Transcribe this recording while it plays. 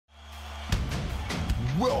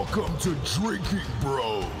Welcome to Drinking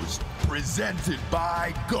Bros, presented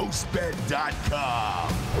by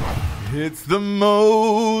GhostBed.com. It's the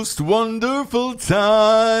most wonderful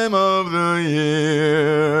time of the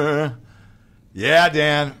year. Yeah,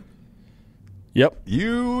 Dan. Yep.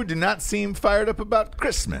 You do not seem fired up about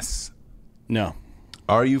Christmas. No.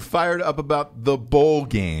 Are you fired up about the bowl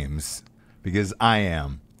games? Because I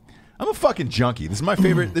am. I'm a fucking junkie. This is my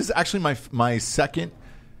favorite. This is actually my second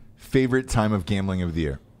favorite time of gambling of the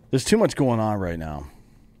year. There's too much going on right now.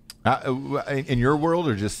 In your world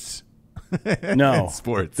or just No.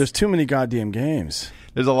 sports? There's too many goddamn games.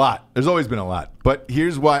 There's a lot. There's always been a lot. But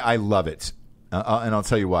here's why I love it. And I'll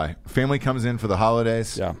tell you why. Family comes in for the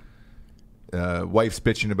holidays. Yeah. Wife's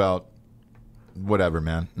bitching about whatever,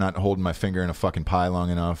 man. Not holding my finger in a fucking pie long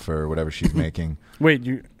enough or whatever she's making. Wait,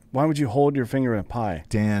 why would you hold your finger in a pie?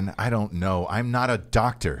 Dan, I don't know. I'm not a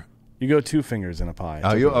doctor. You go 2 fingers in a pie.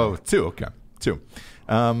 Two. Okay. 2.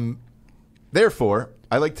 Therefore,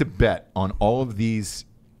 I like to bet on all of these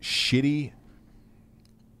shitty,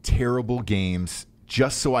 terrible games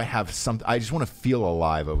just so I have something. I just want to feel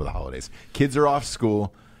alive over the holidays. Kids are off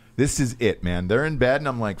school. This is it, man. They're in bed, and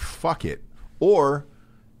I'm like, fuck it. Or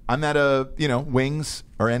I'm at Wings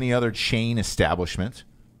or any other chain establishment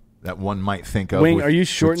that one might think of. Are you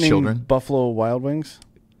shortening children. Buffalo Wild Wings?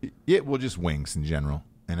 Yeah, well, just Wings in general,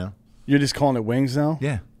 You're just calling it Wings now?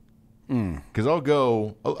 Yeah. Because I'll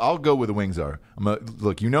go where the wings are.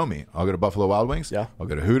 Look, you know me. I'll go to Buffalo Wild Wings. Yeah. I'll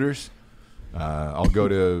go to Hooters. I'll go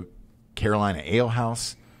to Carolina Ale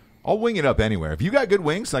House. I'll wing it up anywhere. If you got good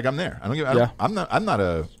wings, like I'm there. I'm not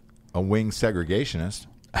a wing segregationist.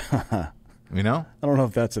 You know? I don't know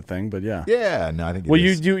if that's a thing, but yeah. Yeah, no, I think it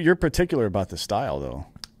is. You're particular about the style though.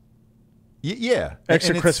 Yeah.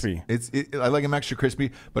 Extra crispy. I like them extra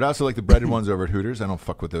crispy, but I also like the breaded ones over at Hooters. I don't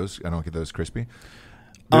fuck with those. I don't get those crispy.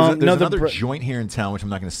 There's another joint here in town, which I'm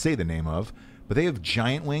not going to say the name of, but they have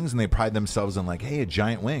giant wings, and they pride themselves on like, hey, a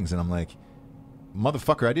giant wings. And I'm like,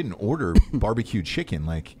 motherfucker, I didn't order barbecue chicken.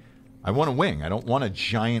 Like, I want a wing. I don't want a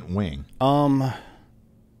giant wing.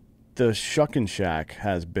 The Shuckin' Shack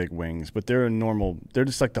has big wings, but they're they're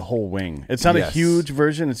just like the whole wing. It's not a huge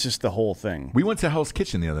version. It's just the whole thing. We went to Hell's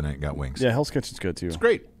Kitchen the other night and got wings. Yeah, Hell's Kitchen's good too. It's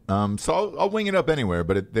great. So I'll wing it up anywhere,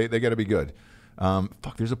 but they got to be good.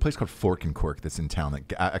 There's a place called Fork and Cork that's in town.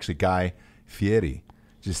 That actually Guy Fieri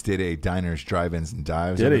just did a diners, drive-ins, and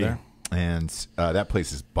dives over there, and that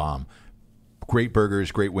place is bomb. Great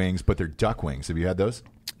burgers, great wings, but they're duck wings. Have you had those?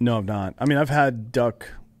 No, I've not. I mean, I've had duck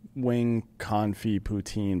wing confit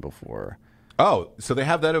poutine before. Oh, so they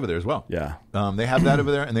have that over there as well. Yeah. They have that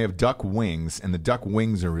over there, and they have duck wings, and the duck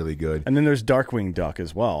wings are really good. And then there's Darkwing Duck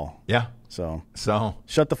as well. Yeah. So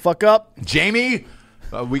shut the fuck up, Jamie.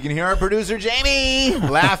 We can hear our producer Jamie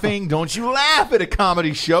laughing. Don't you laugh at a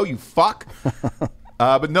comedy show, you fuck.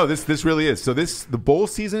 But no, this really is. So the bowl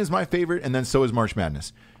season is my favorite, and then so is March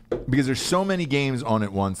Madness, because there's so many games on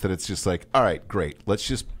at once that it's just like, all right, great, let's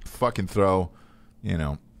just fucking throw,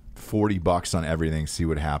 $40 on everything, see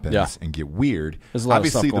what happens, and get weird.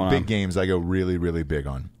 Obviously, the big games I go really, really big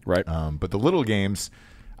on. Right. But the little games,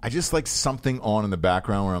 I just like something on in the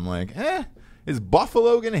background where I'm like, is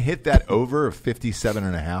Buffalo going to hit that over of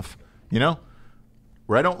 57.5?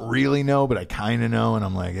 Where I don't really know, but I kind of know, and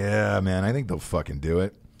I'm like, yeah, man, I think they'll fucking do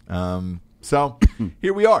it. So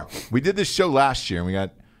here we are. We did this show last year, and we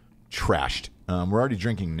got trashed. We're already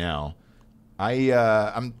drinking now.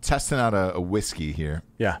 I'm testing out a whiskey here.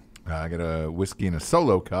 Yeah. I got a whiskey in a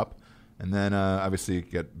solo cup, and then obviously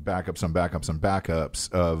get backups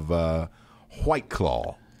of White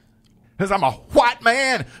Claw. Because I'm a white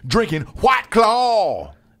man drinking White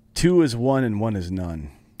Claw. 2 is 1 and 1 is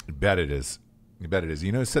none. I bet it is. You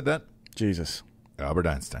know who said that? Jesus. Albert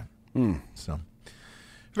Einstein. So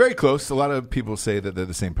very close. A lot of people say that they're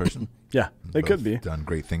the same person. Yeah, they could be. Done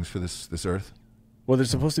great things for this earth. Well,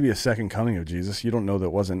 there's supposed to be a second coming of Jesus. You don't know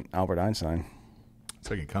that wasn't Albert Einstein.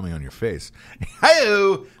 Second coming on your face.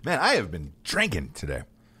 Hey, man, I have been drinking today.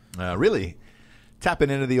 Really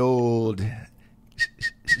tapping into the old...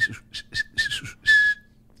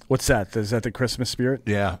 What's that? Is that the Christmas spirit?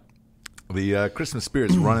 Yeah. The Christmas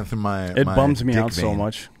spirit's running through my It bums me out vein. so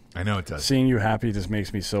much. I know it does. Seeing you happy just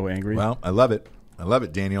makes me so angry. Well, I love it.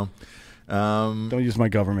 Daniel. Don't use my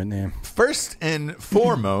government name. First and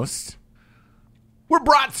foremost, we're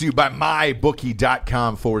brought to you by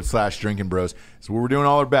mybookie.com/Drinkin Bros. So we're doing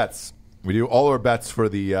all our bets. We do all our bets for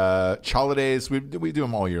the holidays. We do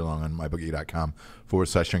them all year long on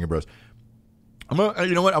mybookie.com/Drinkin Bros. You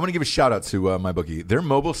know what? I'm going to give a shout out to MyBookie. Their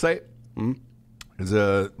mobile site is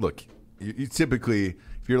look. You typically,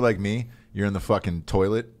 if you're like me, you're in the fucking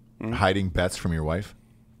toilet hiding bets from your wife.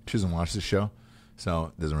 She doesn't watch this show.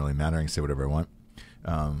 So it doesn't really matter. I can say whatever I want.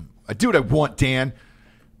 I do what I want, Dan.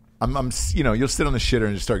 You'll sit on the shitter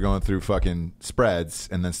and just start going through fucking spreads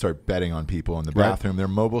and then start betting on people in the bathroom. Right. Their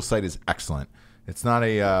mobile site is excellent. It's not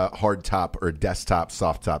a hard top or desktop,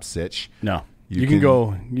 soft top sitch. No. You can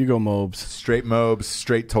go mobs. Straight mobs,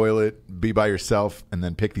 straight toilet, be by yourself, and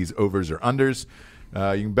then pick these overs or unders.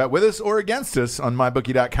 You can bet with us or against us on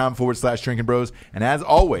mybookie.com/Drinkin Bros. And as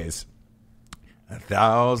always,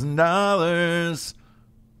 $1,000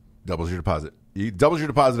 doubles your deposit. You doubles your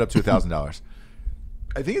deposit up to $1,000.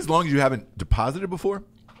 I think as long as you haven't deposited before.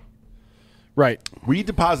 Right. We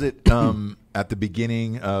deposit at the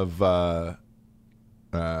beginning of the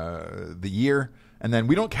year, and then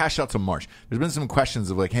we don't cash out till March. There's been some questions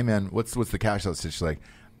of like, hey man, what's the cash out situation? Like,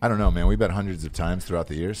 I don't know, man. We bet hundreds of times throughout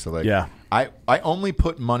the year. So like, yeah. I only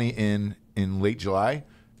put money in late July,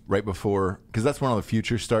 right before, because that's when all the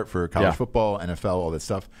futures start for college football, NFL, all that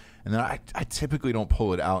stuff. And then I typically don't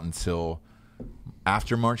pull it out until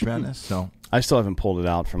after March Madness. So I still haven't pulled it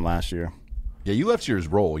out from last year. Yeah, you left yours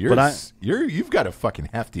roll. You've got a fucking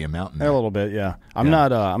hefty amount in there. A little bit, yeah. I'm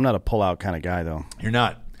not a pull out kind of guy though. You're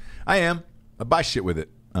not. I am. I buy shit with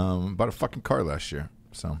it. Bought a fucking car last year,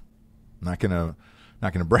 so I'm not gonna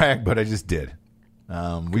brag, but I just did.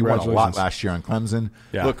 We won a lot last year on Clemson.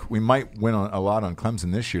 Yeah. Look, we might win a lot on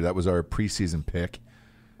Clemson this year. That was our preseason pick.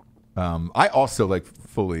 I also like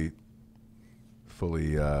full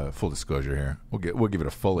disclosure here. We'll give it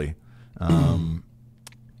a fully.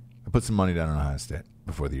 I put some money down on Ohio State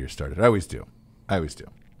before the year started. I always do.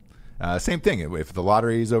 Same thing. If the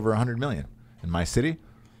lottery is over $100 million in my city,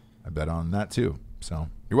 I bet on that too. So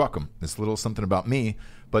you're welcome. This little something about me.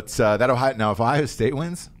 But if Ohio State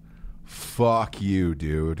wins, fuck you,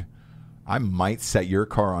 dude. I might set your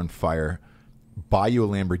car on fire, buy you a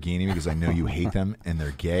Lamborghini because I know you hate them and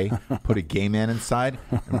they're gay. Put a gay man inside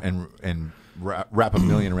and wrap $1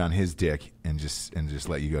 million around his dick and just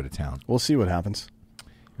let you go to town. We'll see what happens.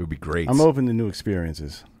 It would be great. I'm open to new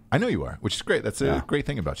experiences. I know you are, which is great. That's a great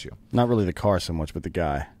thing about you. Not really the car so much, but the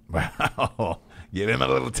guy. Wow. Give him a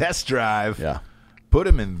little test drive. Yeah. Put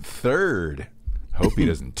him in third. Hope he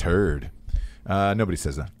doesn't turd. Nobody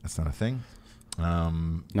says that. That's not a thing.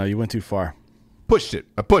 No, you went too far. Pushed it.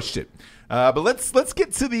 I pushed it. But let's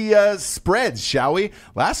get to the spreads, shall we?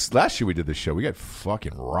 Last year we did this show. We got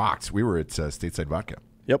fucking rocked. We were at Stateside Vodka.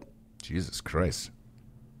 Yep. Jesus Christ.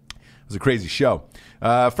 It was a crazy show.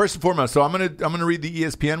 First and foremost, so I'm gonna read the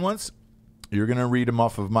ESPN ones. You're gonna read them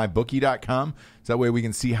off of mybookie.com. So that way we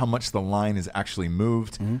can see how much the line is actually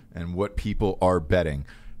moved and what people are betting.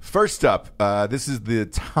 First up, this is the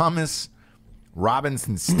Thomas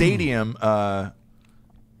Robinson Stadium.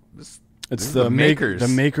 It's the Makers. The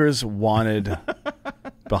Makers wanted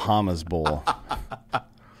Bahamas Bowl.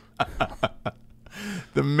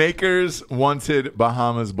 The Makers wanted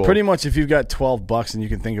Bahamas Bowl. Pretty much, if you've got $12 and you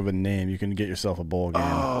can think of a name, you can get yourself a bowl game.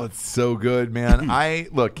 Oh, it's so good, man.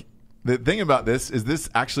 Look. The thing about this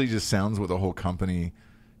actually just sounds what the whole company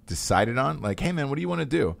decided on. Like, hey man, what do you want to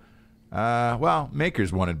do? Well,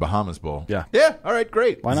 Makers wanted Bahamas Bowl. Yeah. Yeah. All right,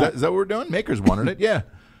 great. Why not? Is that what we're doing? Makers wanted it. Yeah.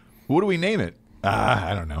 What do we name it?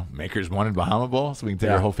 I don't know. Makers wanted Bahama Bowl, so we can take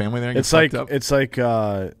our whole family there and get fucked up. It's like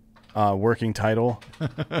working title,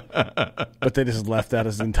 but they just left that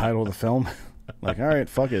as the title of the film. Like, all right,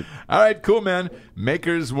 fuck it. All right, cool, man.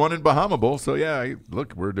 Makers wanted Bahama Bowl, so yeah,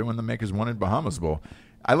 look, we're doing the Makers wanted Bahamas Bowl.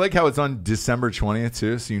 I like how it's on December 20th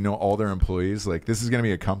too, so you know all their employees. Like, this is going to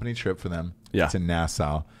be a company trip for them to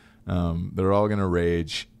Nassau. They're all going to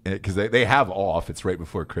rage because they have off. It's right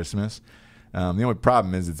before Christmas. The only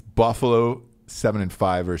problem is it's Buffalo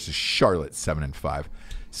 7-5 versus Charlotte 7-5.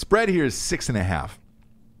 Spread here is 6.5.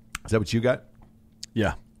 Is that what you got?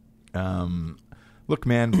 Yeah. Look,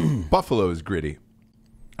 man, Buffalo is gritty.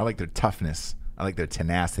 I like their toughness. I like their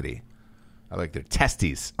tenacity. I like their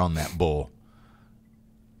testes on that bull.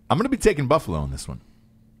 I'm going to be taking Buffalo on this one.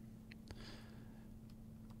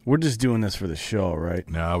 We're just doing this for the show, right?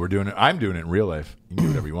 No, we're doing it. I'm doing it in real life. You can do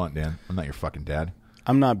whatever you want, Dan. I'm not your fucking dad.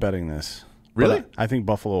 I'm not betting this. Really? I think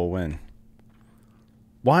Buffalo will win.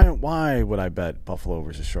 Why would I bet Buffalo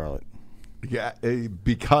versus Charlotte? Yeah,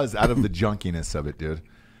 because out of the junkiness of it, dude.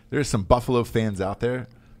 There's some Buffalo fans out there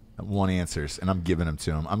that want answers, and I'm giving them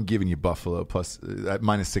to them. I'm giving you Buffalo plus at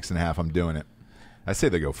 -6.5. I'm doing it. I say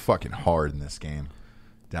they go fucking hard in this game.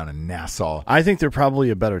 Down in Nassau. I think they're probably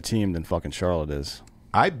a better team than fucking Charlotte is.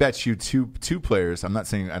 I bet you two players, I'm not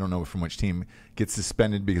saying I don't know from which team, get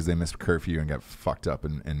suspended because they missed curfew and got fucked up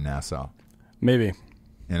in Nassau. Maybe.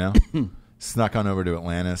 You know? Snuck on over to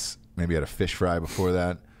Atlantis. Maybe had a fish fry before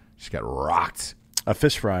that. Just got rocked. A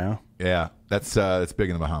fish fry, huh? Yeah. That's big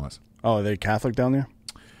in the Bahamas. Oh, are they Catholic down there?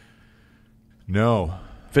 No.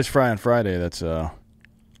 Fish fry on Friday. That's It's a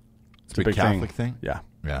big Catholic thing? Yeah.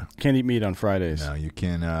 Yeah. Can't eat meat on Fridays. No, you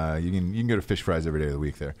can go to Fish Fries every day of the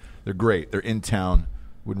week there. They're great. They're in town.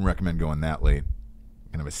 Wouldn't recommend going that late.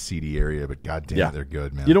 Kind of a seedy area, but goddamn it, they're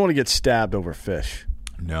good, man. You don't want to get stabbed over fish.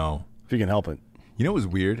 No. If you can help it. You know what was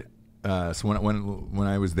weird? So when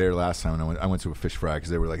I was there last time, I went to a Fish Fry because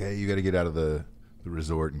they were like, hey, you got to get out of the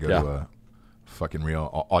resort and go to a fucking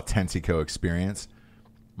real Authentico experience.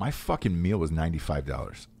 My fucking meal was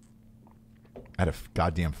 $95 at a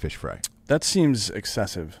goddamn Fish Fry. That seems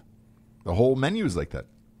excessive. The whole menu is like that.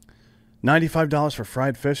 $95 for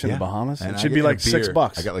fried fish in the Bahamas? And it should be like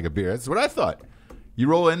 $6. I got like a beer. That's what I thought. You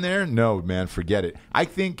roll in there? No, man, forget it. I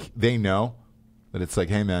think they know that it's like,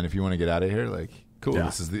 hey, man, if you want to get out of here, like, cool,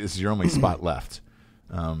 this is your only spot left.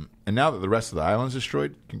 And now that the rest of the island's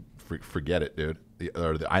destroyed, forget it, dude.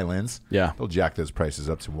 The islands, they'll jack those prices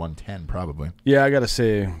up to $110 probably. Yeah, I got to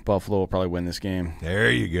say Buffalo will probably win this game.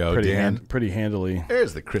 There you go, Dan. Pretty handily.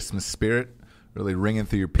 There's the Christmas spirit really ringing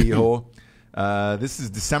through your pee hole. This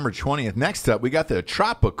is December 20th. Next up, we got the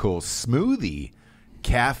Tropical Smoothie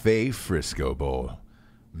Cafe Frisco Bowl.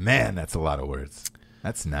 Man, that's a lot of words.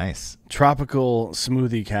 That's nice. Tropical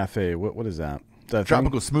Smoothie Cafe. What is that?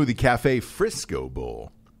 Tropical Smoothie Cafe Frisco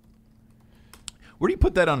Bowl. Where do you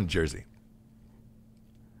put that on a jersey?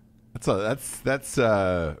 That's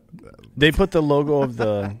They put the logo of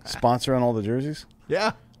the sponsor on all the jerseys?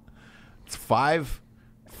 Yeah. It's five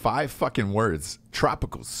fucking words.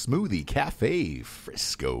 Tropical Smoothie Cafe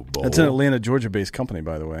Frisco Bowl. That's an Atlanta, Georgia-based company,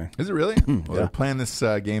 by the way. Is it really? Well, they're playing this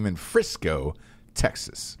game in Frisco,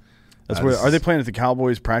 Texas. That's where. Are they playing at the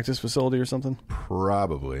Cowboys practice facility or something?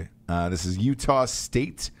 Probably. This is Utah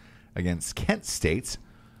State against Kent State.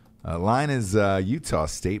 Line is Utah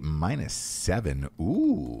State -7.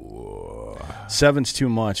 Ooh. 7's too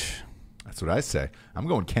much. That's what I say. I'm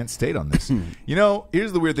going Kent State on this. You know,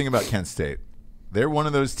 here's the weird thing about Kent State. They're one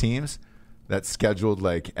of those teams that's scheduled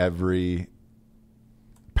like every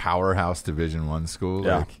powerhouse Division I school.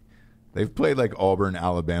 Yeah. Like, they've played like Auburn,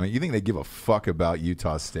 Alabama. You think they give a fuck about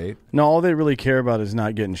Utah State? No, all they really care about is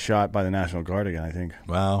not getting shot by the National Guard again, I think.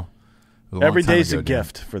 Well, every day's a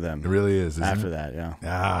gift for them. It really is, isn't After it? that, yeah.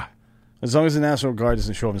 Ah. As long as the National Guard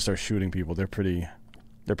doesn't show up and start shooting people, they're pretty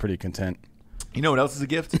content. You know what else is a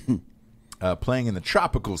gift? Playing in the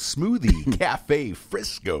Tropical Smoothie Cafe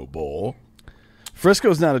Frisco Bowl.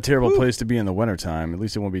 Frisco's not a terrible place to be in the wintertime. At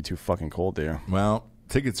least it won't be too fucking cold there. Well,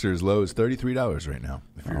 tickets are as low as $33 right now.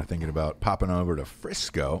 If you're thinking about popping over to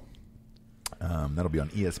Frisco, that'll be on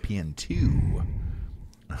ESPN2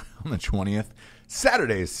 on the 20th.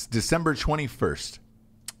 Saturdays, December 21st.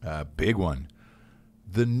 Big one.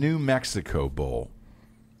 The New Mexico Bowl.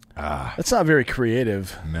 That's not very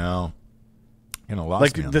creative. No. Lost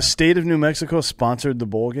like me on the that. state of New Mexico sponsored the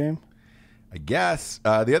bowl game? I guess.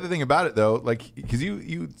 The other thing about it, though, like, because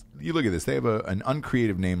you look at this, they have an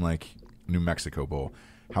uncreative name like New Mexico Bowl.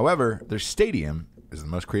 However, their stadium is the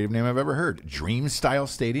most creative name I've ever heard. Dream Style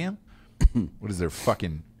Stadium? What is their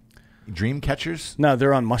fucking dream catchers? No,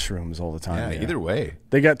 they're on mushrooms all the time. Yeah, either way.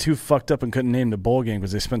 They got too fucked up and couldn't name the bowl game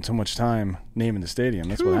because they spent so much time naming the stadium.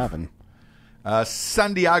 That's what happened.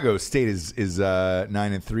 San Diego State is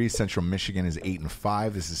 9-3. Central Michigan is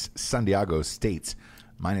 8-5. This is San Diego State's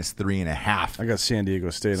 -3.5. I got San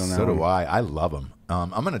Diego State on that. So one. do I. I love them.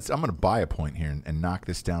 I'm gonna buy a point here and knock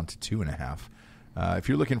this down to 2.5. If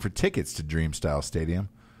you're looking for tickets to Dream Style Stadium,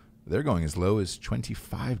 they're going as low as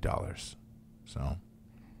 $25. So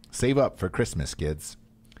save up for Christmas, kids.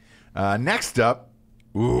 Next up,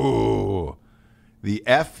 the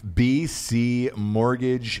FBC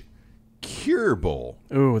Mortgage Cure Bowl.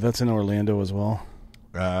 Ooh, that's in Orlando as well.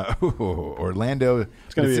 Orlando.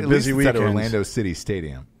 It's going to be a busy weekend. It's weekend. at Orlando City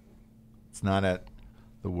Stadium. It's not at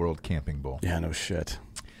the World Camping Bowl. Yeah, no shit.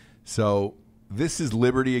 So this is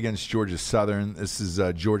Liberty against Georgia Southern. This is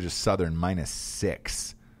Georgia Southern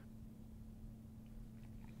 -6.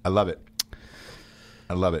 I love it.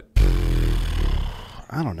 I love it.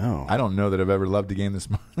 I don't know. I don't know that I've ever loved a game this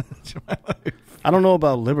much in my life. I don't know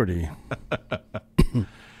about Liberty.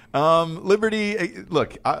 Liberty,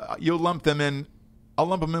 look, you'll lump them in. I'll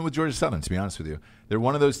lump them in with Georgia Southern, to be honest with you. They're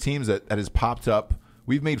one of those teams that has popped up.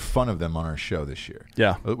 We've made fun of them on our show this year.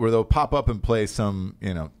 Yeah. Where they'll pop up and play some,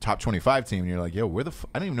 top 25 team, and you're like, yo, I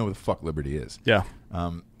don't even know where the fuck Liberty is. Yeah.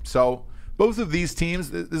 So both of these teams,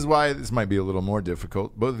 this is why this might be a little more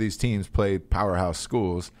difficult. Both of these teams play powerhouse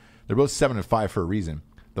schools. They're both 7-5 for a reason.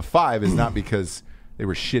 The 5 is not because they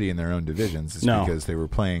were shitty in their own divisions. It's because they were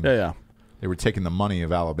playing. Yeah. They were taking the money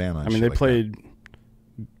of Alabama. I mean, they played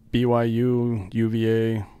BYU,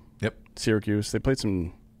 UVA, Yep. Syracuse. They played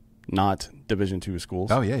some not Division II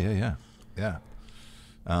schools. Oh, yeah. Yeah.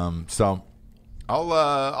 So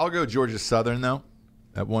I'll go Georgia Southern though.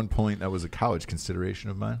 At one point, that was a college consideration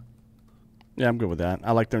of mine. Yeah, I'm good with that.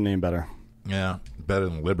 I like their name better. Yeah, better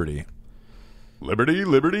than Liberty. Liberty,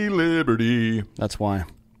 Liberty, Liberty. That's why.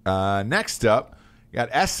 Next up, you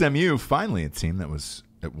got SMU, finally a team that was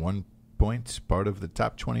at one point part of the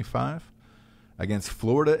top 25 against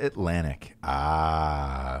Florida Atlantic.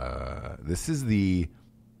 This is the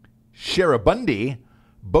Sharabundi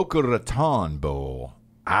Boca Raton Bowl.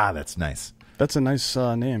 That's nice. That's a nice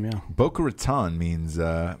name, yeah. Boca Raton means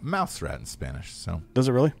mouse rat in Spanish. So does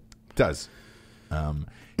it really? It does.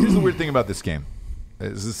 Here's the weird thing about this game.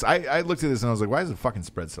 I looked at this and I was like, why is the fucking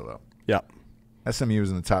spread so low? Yeah. SMU is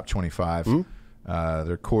in the top 25. Mm-hmm.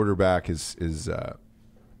 Their quarterback is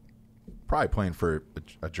probably playing for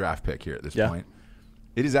a draft pick here at this point.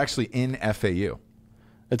 It is actually in FAU.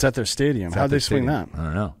 It's at their stadium. How'd they swing that? I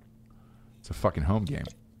don't know. It's a fucking home game.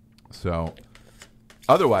 So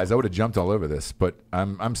otherwise, I would have jumped all over this, but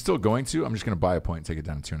I'm still going to. I'm just going to buy a point and take it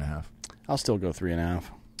down to 2.5. I'll still go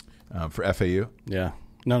 3.5. For FAU? Yeah.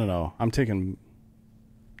 No. I'm taking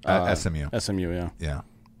SMU. SMU, yeah. Yeah.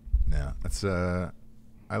 Yeah. That's I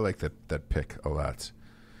like that pick a lot.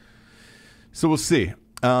 So we'll see.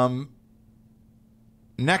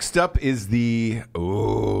 Next up is the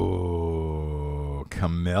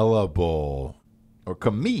Camilla Bowl or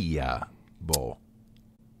Camilla Bowl.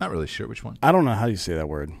 Not really sure which one. I don't know how you say that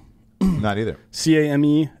word. Not either.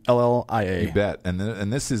 Camillia. You bet.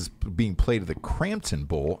 And this is being played at the Crampton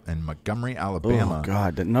Bowl in Montgomery, Alabama. Oh,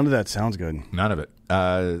 God. None of that sounds good. None of it.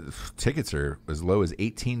 Tickets are as low as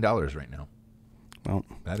 $18 right now. Well,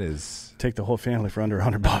 that is... Take the whole family for under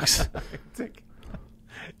 $100.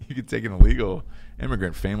 You could take an illegal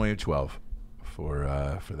immigrant family of 12 for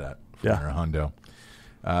that. For a hundo.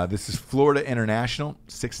 This is Florida International,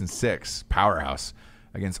 6-6, powerhouse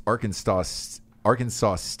against Arkansas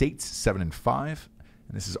State's 7-5, and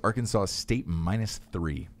this is Arkansas State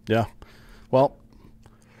 -3. Yeah. Well,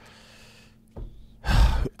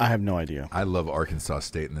 I have no idea. I love Arkansas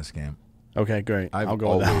State in this game. Okay, great. I'll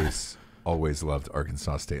go with that. Always loved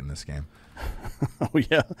Arkansas State in this game. Oh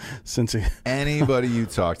yeah, anybody you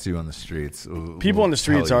talk to on the streets, people on the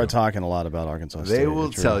streets are talking a lot about Arkansas State. They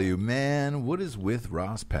will tell you, man, what is with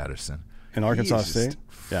Ross Patterson in Arkansas State?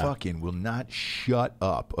 Fucking will not shut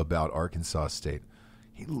up about Arkansas State.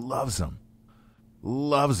 He loves them.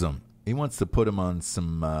 He wants to put him on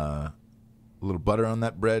some little butter on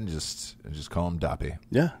that bread and just call him Doppy.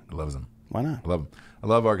 Yeah, he loves him. Why not? I love him. I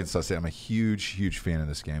love Arkansas State. I'm a huge fan of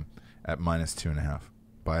this game at -2.5.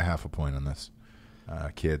 By 0.5 point on this,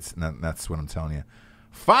 kids. And that's what I'm telling you.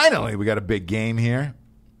 Finally, we got a big game here.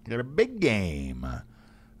 We got a big game.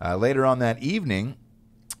 Later on that evening,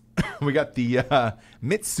 we got the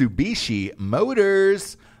Mitsubishi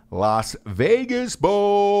Motors Las Vegas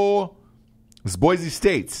Bowl. This is Boise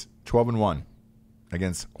State's 12-1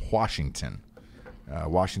 against Washington.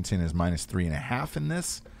 Washington is -3.5 in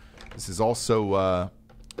this. This is also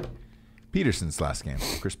Peterson's last game,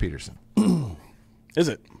 Chris Peterson. Is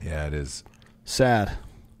it? Yeah, it is. Sad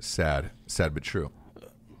but true.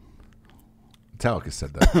 Metallica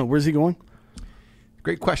said that. Where's he going?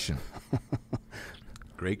 Great question.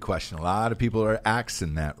 Great question. A lot of people are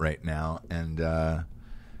axing that right now, and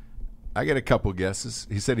I get a couple guesses.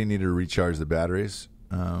 He said he needed to recharge the batteries.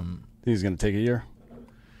 He's going to take a year?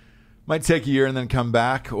 Might take a year and then come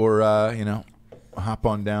back, or hop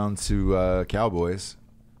on down to Cowboys.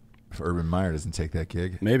 If Urban Meyer doesn't take that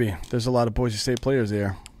gig. Maybe. There's a lot of Boise State players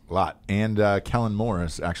there. A lot. And Kellen Moore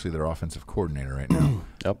is actually their offensive coordinator right now.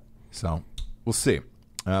 Yep. So we'll see.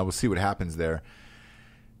 We'll see what happens there.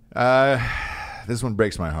 This one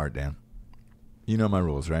breaks my heart, Dan. You know my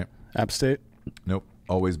rules, right? App State? Nope.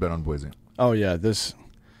 Always bet on Boise. Oh, yeah.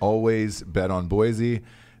 Always bet on Boise.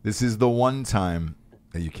 This is the one time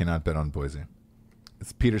that you cannot bet on Boise.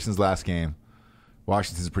 It's Peterson's last game.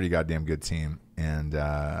 Washington's a pretty goddamn good team, and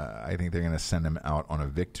I think they're going to send him out on a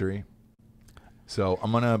victory. So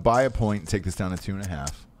I'm going to buy a point and take this down to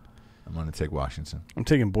 2.5. I'm going to take Washington. I'm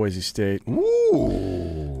taking Boise State.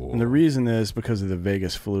 Ooh. And the reason is because of the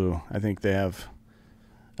Vegas flu. I think there's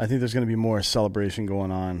going to be more celebration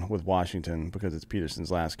going on with Washington because it's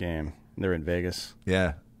Peterson's last game. They're in Vegas.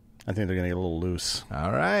 Yeah. I think they're going to get a little loose.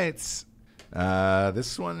 All right.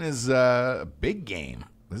 This one is a big game.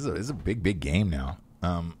 This is a big game now.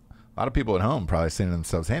 A lot of people at home probably saying to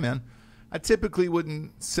themselves, hey, man, I typically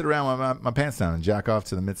wouldn't sit around with my pants down and jack off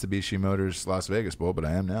to the Mitsubishi Motors Las Vegas Bowl, but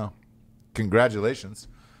I am now. Congratulations.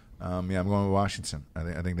 I'm going with Washington.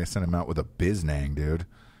 I think they sent him out with a biznang, dude.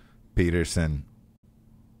 Peterson.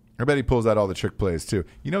 I bet he pulls out all the trick plays, too.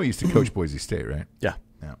 You know he used to coach Boise State, right? Yeah.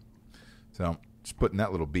 So just putting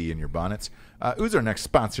that little bee in your bonnets. Who's our next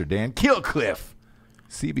sponsor, Dan?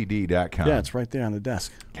 KillcliffCBD.com. Yeah, it's right there on the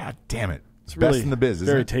desk. God damn it. It's Best really in the biz, isn't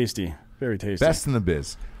very it? tasty. Very tasty. Best in the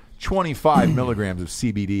biz. 25 milligrams of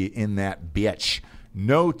CBD in that bitch.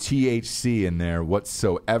 No THC in there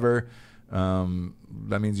whatsoever.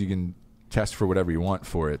 That means you can test for whatever you want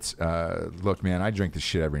for it. Look, man, I drink this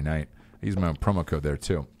shit every night. I use my own promo code there,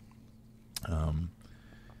 too.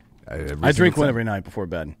 I drink one every night before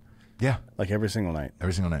bed. Yeah. Like every single night.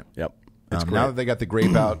 Every single night. Yep. It's Now that they got the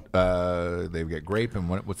grape out, they've got grape and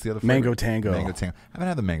what's the other flavor? Mango Tango. Mango Tango. I haven't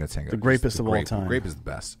had the Mango Tango. The grapest of all time. Grape is the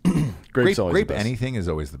best. Grape's always grape the best. anything is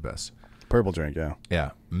always the best. Purple drink, yeah.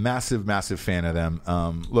 Yeah. Massive, massive fan of them.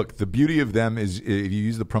 Look, the beauty of them is if you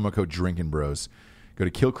use the promo code Drinkin Bros, go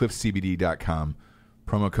to killcliffcbd.com,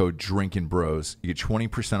 promo code Drinkin Bros. You get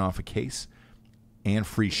 20% off a case and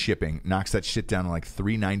free shipping. Knocks that shit down to like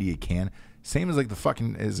 $3.90 a can. Same as like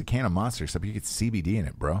as a can of Monster, except you get CBD in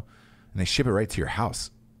it, bro. And they ship it right to your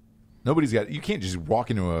house. You can't just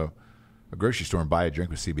walk into a grocery store and buy a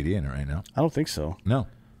drink with CBD in it right now. I don't think so. No,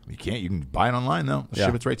 you can't. You can buy it online, though. Yeah.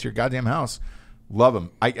 Ship it right to your goddamn house. Love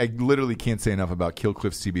them. I literally can't say enough about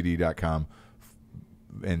killcliffcbd.com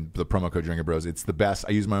and the promo code Drinkin Bros. It's the best.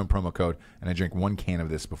 I use my own promo code, and I drink one can of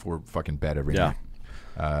this before fucking bed every night.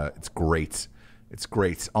 It's great. It's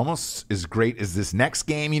great. Almost as great as this next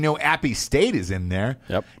game. You know, Appy State is in there.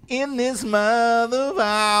 Yep. In this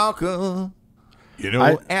motherfucker. You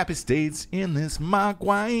know, Appy State's in this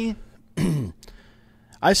mogwai.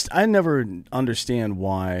 I never understand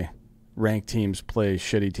why ranked teams play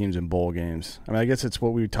shitty teams in bowl games. I mean, I guess it's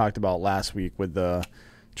what we talked about last week with the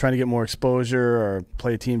trying to get more exposure or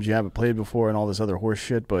play teams you haven't played before and all this other horse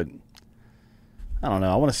shit. But I don't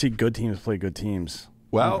know. I want to see good teams play good teams.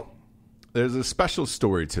 Well, there's a special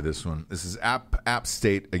story to this one. This is App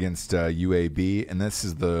State against UAB, and this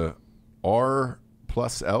is the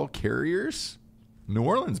R+L Carriers New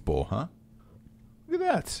Orleans Bowl, huh? Look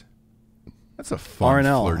at that. That's a fun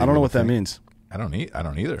R&L. flirty I don't know little what that thing. means. I don't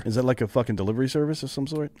either. Is that like a fucking delivery service of some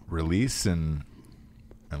sort? Release and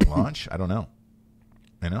launch? I don't know.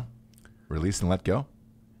 You know? Release and let go?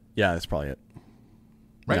 Yeah, that's probably it.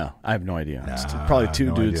 Right? No, I have no idea. It's Nah, probably two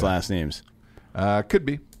no dudes' idea. last names. Could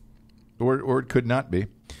be. Or it could not be.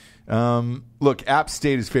 Look, App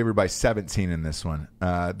State is favored by 17 in this one.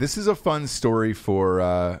 This is a fun story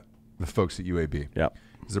for the folks at UAB. Yep.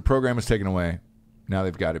 Because the program was taken away. Now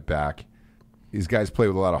they've got it back. These guys play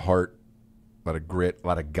with a lot of heart, a lot of grit, a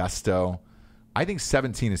lot of gusto. I think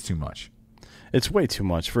 17 is too much. It's way too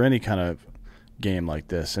much for any kind of game like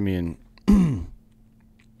this. I mean,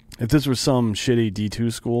 if this was some shitty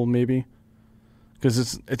D2 school, maybe.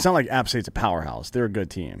 Because it's not like App State's a powerhouse. They're a good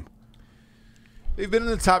team. They've been in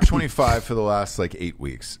the top 25 for the last 8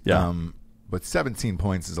 weeks. Yeah. But 17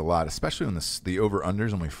 points is a lot, especially when the over-under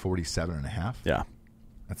is only 47.5. Yeah.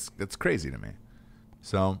 That's crazy to me.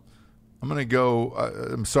 So I'm going to go.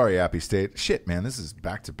 I'm sorry, Appy State. Shit, man, this is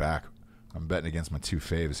back-to-back. I'm betting against my two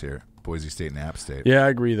faves here, Boise State and App State. Yeah, I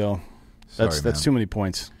agree, though. That's man. too many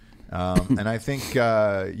points. And I think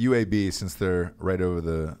UAB, since they're right over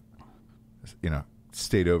the,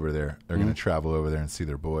 state over there, they're going to travel over there and see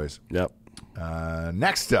their boys. Yep.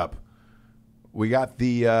 Next up, we got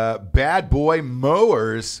the Bad Boy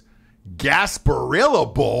Mowers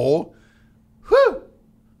Gasparilla Bowl. Whew!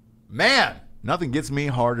 Man, nothing gets me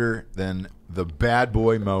harder than the Bad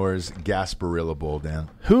Boy Mowers Gasparilla Bowl, Dan.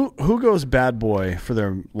 Who goes bad boy for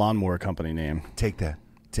their lawnmower company name? Take that.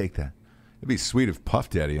 It'd be sweet if Puff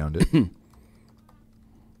Daddy owned it. I'm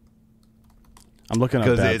looking up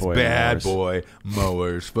Because bad it's boy. Bad mowers. Boy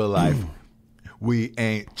Mowers for life. We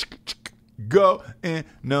ain't going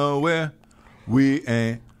nowhere. We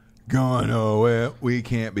ain't going nowhere. We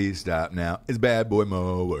can't be stopped now. It's Bad Boy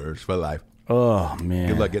Mowers for life. Oh man.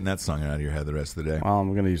 Good luck getting that song out of your head the rest of the day. Well,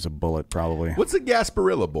 I'm gonna use a bullet probably. What's a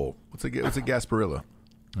Gasparilla Bowl? What's a Gasparilla?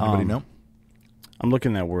 Anybody know? I'm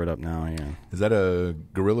looking that word up now. Yeah. Is that a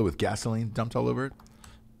gorilla with gasoline dumped all over it?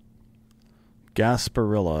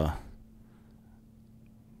 Gasparilla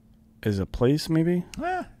is a place, maybe. Who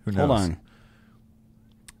knows? Hold on.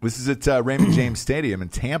 This is at Raymond James Stadium in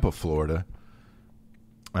Tampa, Florida.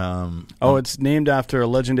 It's named after a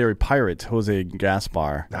legendary pirate, Jose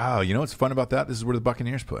Gaspar. Oh, you know what's fun about that? This is where the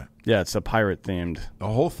Buccaneers play. Yeah, it's a pirate themed. The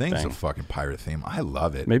whole thing's thing. a fucking pirate theme. I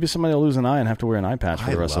love it. Maybe somebody will lose an eye and have to wear an eye patch for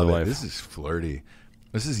the rest of their life. This is flirty.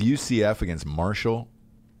 This is UCF against Marshall.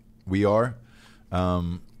 We are.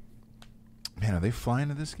 Man, are they flying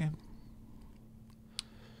to this game?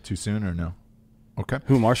 Too soon or no? Okay.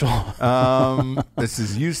 Who, Marshall? This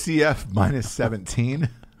is UCF minus 17.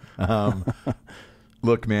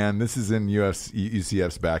 Look, man, this is in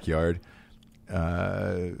UCF's backyard.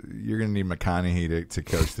 you're going to need McConaughey to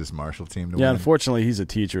coach this Marshall team. To Yeah, win. unfortunately, he's a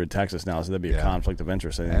teacher at Texas now, so that'd be a conflict of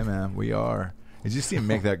interest, I think. Hey, man, we are. Did you see him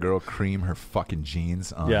make that girl cream her fucking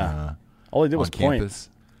jeans on, all he did was campus?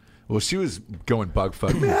 Point. Well, she was going bug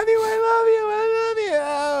fuck. Matthew, I love you.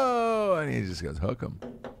 Oh, and he just goes, hook him.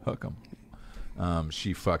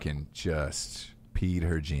 She fucking just peed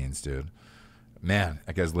her jeans, dude. Man,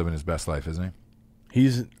 that guy's living his best life, isn't he?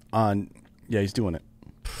 He's doing it.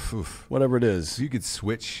 Oof. Whatever it is. If you could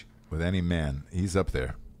switch with any man, he's up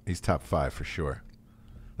there. He's top 5 for sure.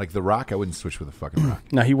 Like The Rock, I wouldn't switch with a fucking Rock.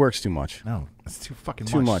 No, he works too much. No, that's too fucking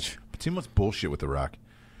too much. Too much bullshit with The Rock.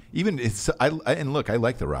 Even and look, I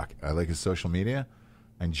like The Rock. I like his social media.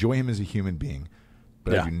 I enjoy him as a human being,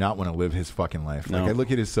 but I do not want to live his fucking life. No. Like I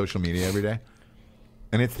look at his social media every day,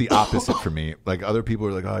 and it's the opposite for me. Like other people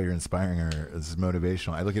are like, "Oh, you're inspiring," or "This is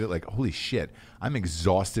motivational." I look at it like, "Holy shit, I'm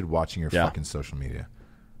exhausted watching your fucking social media."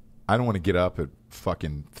 I don't want to get up at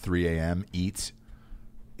fucking 3 a.m., eat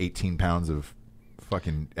 18 pounds of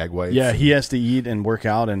fucking egg whites. Yeah, he has to eat and work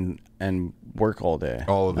out and work all day.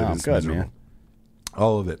 All of it is good, miserable. Man.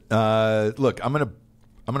 All of it. Look, I'm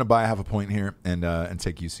gonna buy half a point here and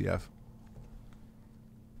take UCF.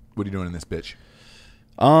 What are you doing in this bitch?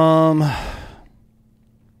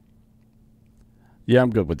 Yeah, I'm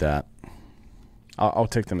good with that. I'll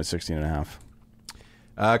take them at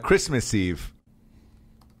 16.5. Christmas Eve.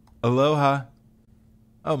 Aloha.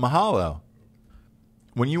 Oh, mahalo.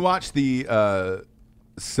 When you watch the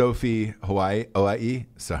Sophie Hawaii,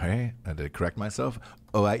 sorry, I had to correct myself,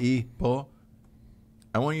 Hawaii Bowl,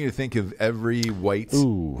 I want you to think of every white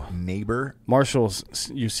neighbor. Marshall's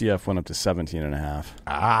UCF went up to 17.5.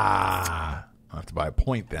 I'll have to buy a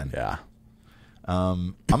point then. Yeah.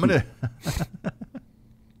 I'm going to...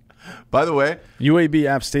 By the way... UAB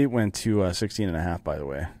App State went to 16.5, by the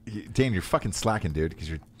way. Dan, you're fucking slacking, dude, because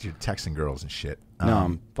you're texting girls and shit. No,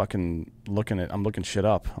 I'm fucking I'm looking shit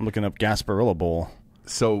up. I'm looking up Gasparilla Bowl.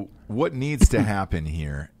 So what needs to happen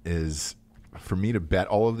here is for me to bet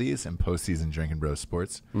all of these and post these in Drinkin Bros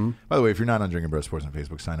Sports. Mm-hmm. By the way, if you're not on Drinkin Bros Sports on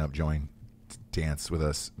Facebook, sign up, join, dance with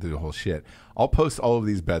us, do the whole shit. I'll post all of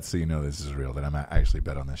these bets so you know this is real, that I'm actually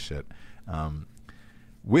bet on this shit.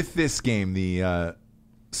 With this game, the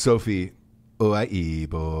Sophie Hawaii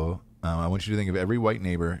Bowl, I want you to think of every white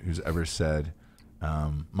neighbor who's ever said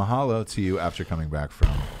mahalo to you after coming back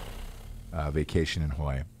from vacation in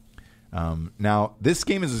Hawaii. Now, this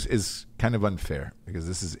game is kind of unfair because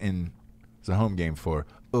it's a home game for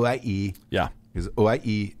Hawaii. Yeah. Because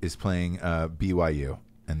Hawaii is playing BYU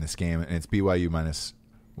in this game, and it's BYU minus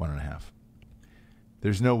 1.5.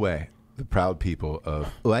 There's no way the proud people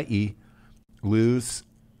of Hawaii lose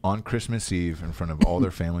on Christmas Eve in front of all their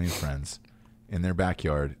family and friends in their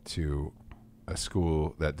backyard to a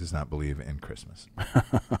school that does not believe in Christmas.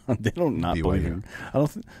 They don't not BYU. believe in. I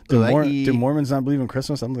don't. Do Mormons not believe in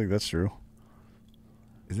Christmas? I don't think that's true.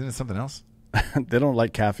 Isn't it something else? They don't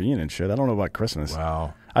like caffeine and shit. I don't know about Christmas.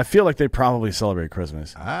 Wow. I feel like they probably celebrate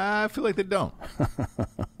Christmas. I feel like they don't.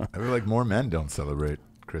 I feel like more men don't celebrate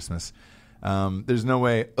Christmas. There's no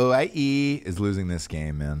way Hawaii is losing this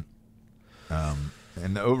game, man.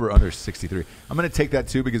 And the over-under 63. I'm going to take that,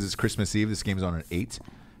 too, because it's Christmas Eve. This game's on at 8.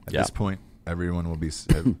 At this point, everyone will be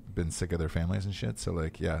been sick of their families and shit. So,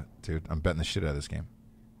 like, yeah, dude, I'm betting the shit out of this game.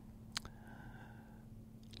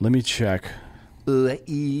 Let me check.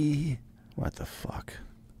 Hawaii. What the fuck?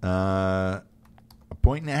 1.5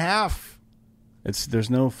 points. There's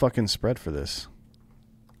no fucking spread for this.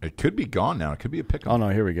 It could be gone now. It could be a pick. Oh no,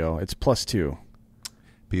 here we go. It's +2.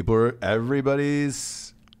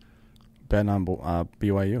 Everybody's betting on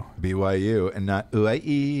BYU and not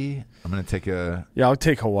Hawaii. I'm gonna take I'll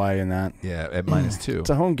take Hawaii in that. Yeah, at -2. It's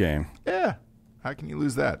a home game. Yeah, how can you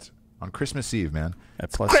lose that on Christmas Eve, man?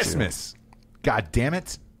 At +2. Christmas. God damn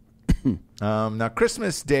it. Now,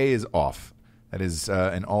 Christmas Day is off. That is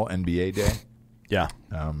an all NBA day. Yeah.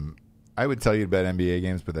 I would tell you to bet NBA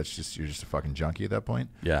games, but you're just a fucking junkie at that point.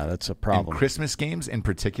 Yeah, that's a problem. And Christmas games in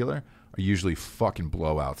particular are usually fucking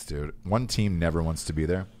blowouts, dude. One team never wants to be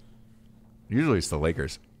there. Usually it's the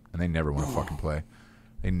Lakers, and they never want to fucking play.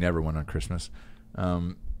 They never win on Christmas.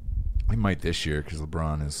 They might this year because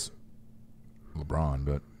LeBron is LeBron,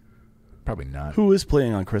 but probably not. Who is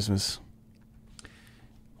playing on Christmas?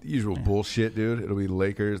 The usual bullshit, dude. It'll be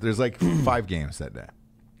Lakers. There's like 5 games that day.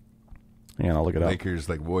 Yeah, I'll look it up. Lakers,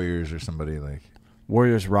 like Warriors or somebody like.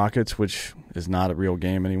 Warriors Rockets, which is not a real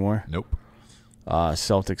game anymore. Nope.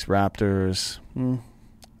 Celtics Raptors.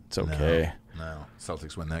 It's okay. No.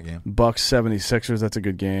 Celtics win that game. Bucks 76ers, that's a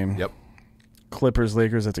good game. Yep. Clippers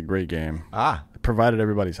Lakers, that's a great game. Ah. Provided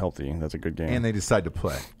everybody's healthy, that's a good game. And they decide to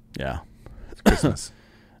play. Yeah. It's Christmas.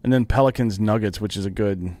 And then Pelicans Nuggets, which is a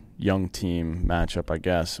good young team matchup, I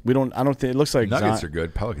guess. I don't think it looks like Nuggets are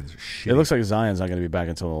good. Pelicans are shit. It looks like Zion's not going to be back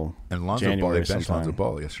until and Lonzo January. Ball, they benched Lonzo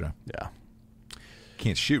Ball yesterday. Yeah,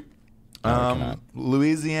 can't shoot. No,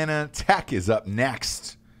 Louisiana Tech is up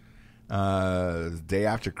next. Day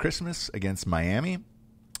after Christmas against Miami.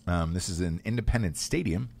 This is in Independence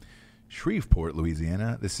Stadium, Shreveport,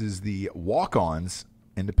 Louisiana. This is the Walk-Ons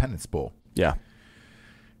Independence Bowl. Yeah.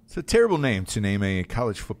 It's a terrible name to name a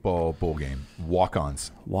college football bowl game.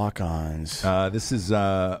 Walk-Ons. Walk-Ons. This is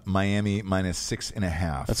Miami minus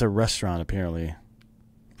 6.5. That's a restaurant, apparently,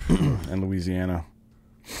 in Louisiana.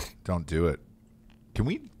 Don't do it. Can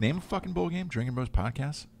we name a fucking bowl game? Drinkin Bros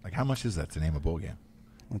Podcast? Like, how much is that to name a bowl game?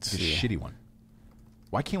 Let's It's see. a shitty one.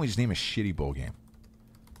 Why can't we just name a shitty bowl game?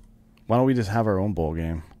 Why don't we just have our own bowl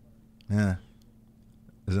game? Yeah.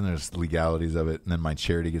 Isn't there just legalities of it, and then my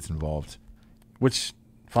charity gets involved? Which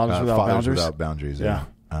Fathers Without Fathers Boundaries? Without Boundaries, yeah.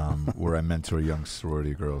 Where I mentor young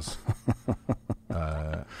sorority girls,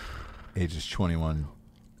 ages 21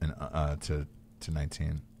 and to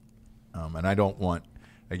 19. And I don't want,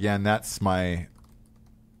 again, that's my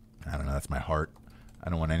heart. I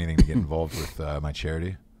don't want anything to get involved with my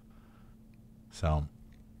charity. So,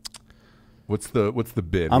 what's the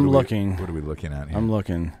bid? I'm looking. What are we looking at here? I'm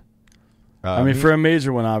looking. I mean, for a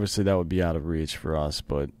major one, obviously that would be out of reach for us,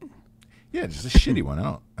 but yeah, just a shitty one. I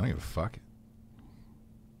don't give a fuck.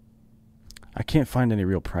 I can't find any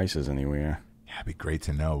real prices anywhere. Yeah, it'd be great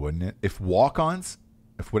to know, wouldn't it? If walk-ons,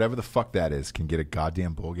 if whatever the fuck that is, can get a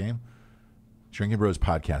goddamn bowl game, Drinkin Bros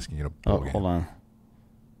Podcast can get a bowl game. Hold on.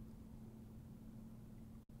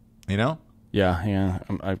 You know? Yeah, hang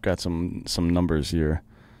on. I've got some numbers here.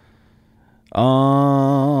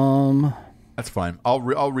 That's fine.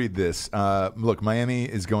 I'll read this. Look, Miami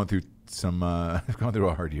is going through going through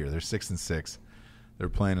a hard year. They're 6-6. They're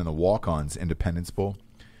playing in the Walk-Ons Independence Bowl.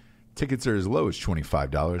 Tickets are as low as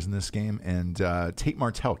 $25 in this game, and Tate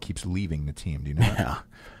Martell keeps leaving the team. Do you know that? Yeah.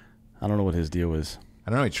 I don't know what his deal is. I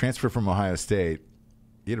don't know. He transferred from Ohio State.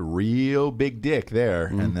 He had a real big dick there,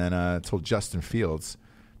 and then told Justin Fields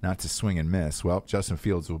not to swing and miss. Well, Justin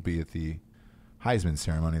Fields will be at the Heisman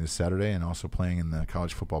ceremony this Saturday and also playing in the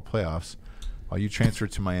college football playoffs, while you transfer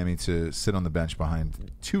to Miami to sit on the bench behind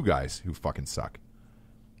two guys who fucking suck.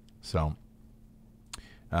 So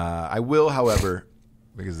I will, however,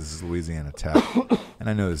 because this is Louisiana Tech, and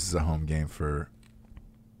I know this is a home game for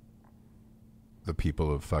the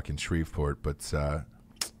people of fucking Shreveport, but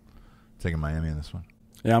taking Miami in this one.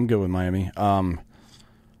 Yeah, I'm good with Miami.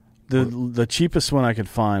 The cheapest one I could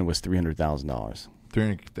find was $300,000.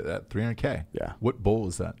 $300K. Yeah. What bowl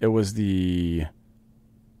is that? It was the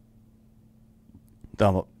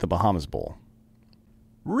Bahamas Bowl.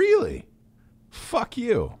 Really? Fuck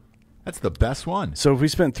you. That's the best one. So if we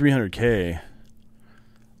spent $300K,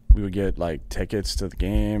 we would get like tickets to the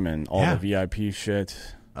game and all the VIP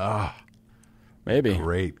shit. Maybe.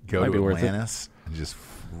 Great. Go Might to be worth Atlantis and just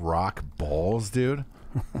rock balls, dude.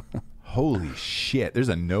 Holy shit. There's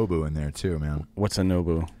a Nobu in there too, man. What's a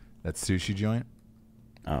Nobu? That sushi joint.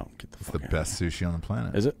 Oh, get the It's fuck the out. best sushi on the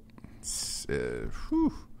planet. Is it? It's,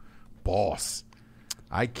 boss.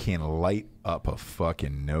 I can light up a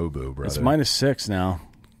fucking Nobu, brother. It's -6 now.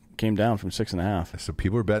 Came down from 6.5. So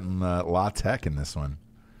people are betting La Tech in this one.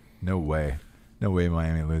 No way. No way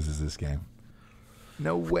Miami loses this game.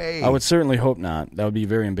 No way. I would certainly hope not. That would be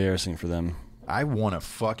very embarrassing for them. I want a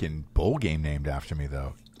fucking bowl game named after me,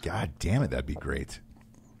 though. God damn it, that'd be great.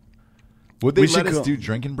 Would they let us do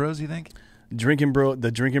Drinkin Bros, you think? The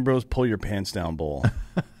Drinkin Bros Pull Your Pants Down Bowl.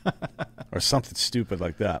 Or something stupid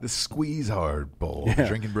like that. The Squeeze Hard Bowl. Yeah.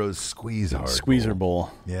 Drinkin Bros Squeeze Hard Squeezer Bowl.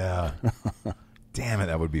 Yeah. Damn it,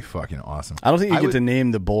 that would be fucking awesome. I don't think you get to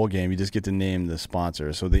name the bowl game. You just get to name the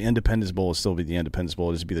sponsor. So the Independence Bowl will still be the Independence Bowl.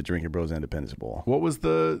 It'll just be the Drinkin Bros Independence Bowl. What was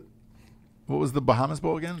the Bahamas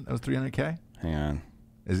Bowl again? That was $300K? Hang on.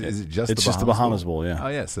 Is it just It's the just the Bahamas Bowl, yeah. Oh,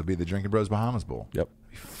 yeah, so it'd be the Drinkin Bros Bahamas Bowl. Yep.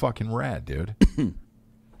 Be fucking rad, dude.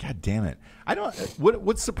 God damn it.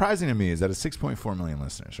 What's surprising to me is that it's 6.4 million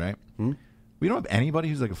listeners, right? We don't have anybody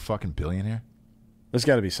who's like a fucking billionaire. There's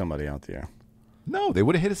got to be somebody out there. No, they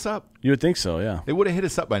would have hit us up. You would think so, yeah. They would have hit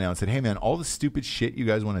us up by now and said, hey, man, all the stupid shit you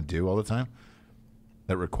guys want to do all the time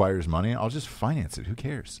that requires money, I'll just finance it. Who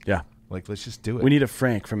cares? Yeah. Like, let's just do it. We need a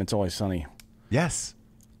Frank from It's Always Sunny. Yes.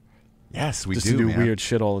 Yes, we just do, to do man. weird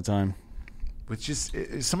shit all the time. But just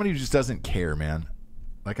somebody who just doesn't care, man.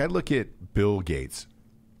 Like, I look at Bill Gates,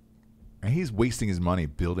 and he's wasting his money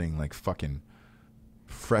building, like, fucking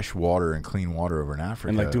fresh water and clean water over in Africa.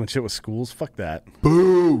 And like doing shit with schools? Fuck that.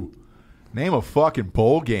 Boo! Name a fucking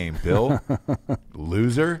bowl game, Bill.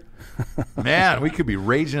 Loser. Man, we could be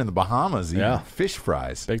raging in the Bahamas eating fish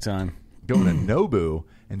fries. Big time. Going to Nobu.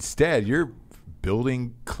 Instead, you're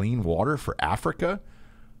building clean water for Africa?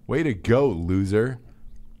 Way to go, loser.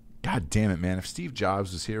 God damn it, man. If Steve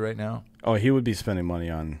Jobs was here right now. Oh, he would be spending money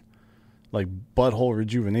on like butthole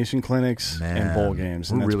rejuvenation clinics and bowl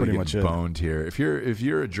games. And We're that's really pretty much it. boned here. If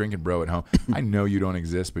you're a drinking bro at home, I know you don't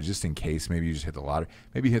exist, but just in case, maybe you just hit the lottery.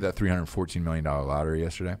 Maybe you hit that $314 million lottery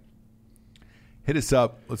yesterday. Hit us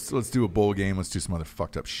up. Let's do a bowl game. Let's do some other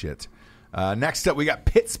fucked up shit. Next up, we got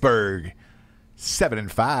Pittsburgh,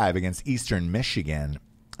 7-5 against Eastern Michigan.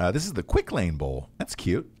 This is the Quick Lane Bowl. That's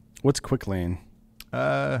cute. What's Quick Lane?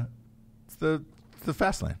 It's the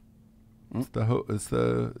fast lane. It's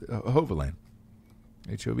the Hova lane,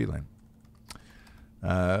 HOV lane.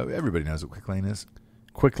 Everybody knows what Quick Lane is.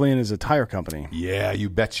 Quick Lane is a tire company. Yeah, you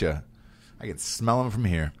betcha. I can smell them from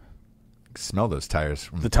here. I can smell those tires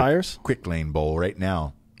from the tires. Quick Lane Bowl right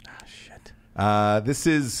now. Ah, shit. This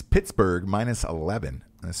is Pittsburgh -11.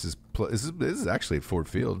 This is actually at Ford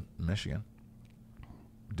Field, Michigan.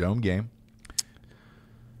 Dome game.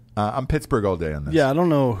 I'm Pittsburgh all day on this. Yeah, I don't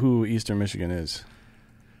know who Eastern Michigan is.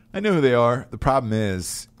 I know who they are. The problem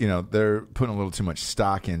is, they're putting a little too much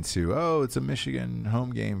stock into, it's a Michigan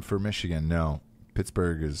home game for Michigan. No,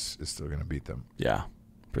 Pittsburgh is still going to beat them. Yeah,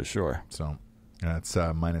 for sure. So it's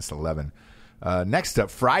 -11. Next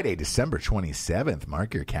up, Friday, December 27th.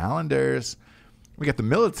 Mark your calendars. We got the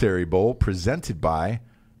Military Bowl presented by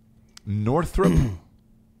Northrop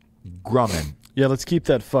Grumman. Yeah, let's keep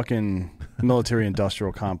that fucking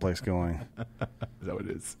military-industrial complex going. Is that what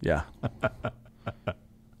it is? Yeah.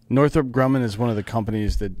 Northrop Grumman is one of the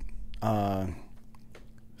companies that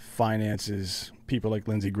finances people like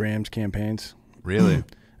Lindsey Graham's campaigns. Really?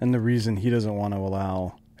 And the reason he doesn't want to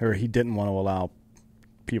allow, or he didn't want to allow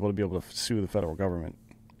people to be able to sue the federal government.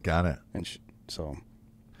 Got it. And so,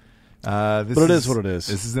 but it is what it is.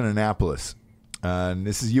 This is in Annapolis.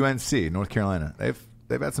 This is UNC, North Carolina.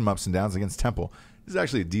 They've had some ups and downs against Temple. This is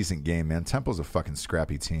actually a decent game, man. Temple's a fucking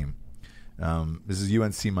scrappy team. This is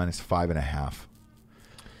UNC -5.5.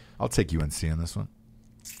 I'll take UNC on this one.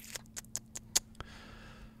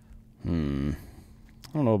 I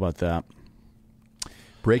don't know about that.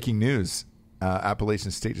 Breaking news.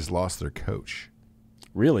 Appalachian State just lost their coach.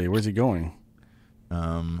 Really? Where's he going?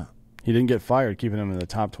 He didn't get fired, keeping him in the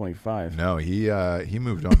top 25. No, he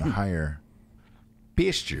moved on to hire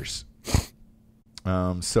pastures.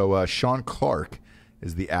 So Sean Clark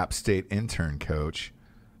is the App State intern coach.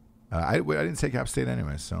 I didn't take App State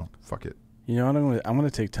anyway, so fuck it. You know what? I'm going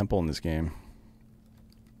to take Temple in this game.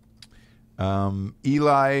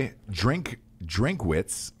 Eli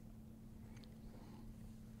Drinkwitz.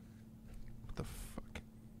 What the fuck?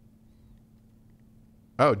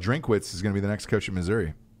 Oh, Drinkwitz is going to be the next coach at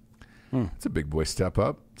Missouri. That's a big boy step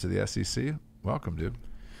up to the SEC. Welcome, dude.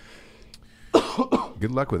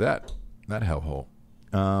 Good luck with that hellhole.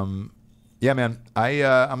 Yeah, man.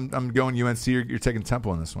 I'm going UNC. You're taking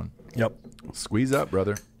Temple in this one. Yep. Squeeze up,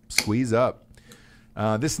 brother. Squeeze up.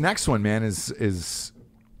 This next one, man, is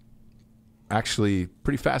actually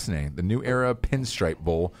pretty fascinating. The New Era Pinstripe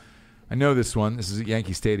Bowl. I know this one. This is at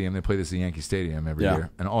Yankee Stadium. They play this at Yankee Stadium every year.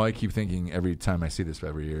 And all I keep thinking every time I see this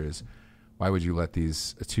every year is, why would you let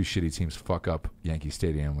these two shitty teams fuck up Yankee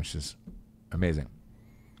Stadium, which is amazing.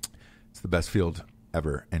 It's the best field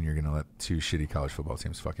ever, and you're going to let two shitty college football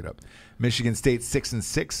teams fuck it up. Michigan State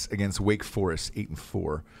 6-6 against Wake Forest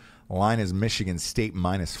 8-4. Line is Michigan State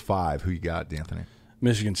 -5. Who you got, D'Anthony?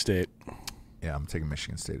 Michigan State. Yeah, I'm taking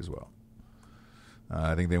Michigan State as well.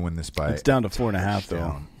 I think they win this by... It's down to 4.5,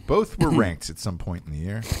 though. Both were ranked at some point in the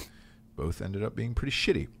year. Both ended up being pretty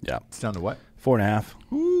shitty. Yeah. It's down to what? 4.5.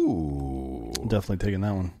 Ooh. Definitely taking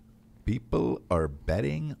that one. People are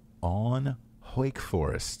betting on Wake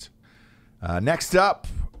Forest. Next up,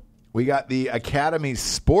 we got the Academy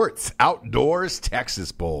Sports Outdoors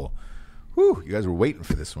Texas Bowl. Whew, you guys were waiting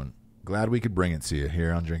for this one. Glad we could bring it to you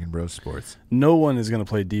here on Drinkin' Bros Sports. No one is going to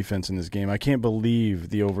play defense in this game. I can't believe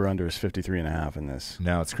the over-under is 53.5 in this.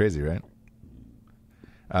 No, it's crazy, right?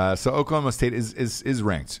 So Oklahoma State is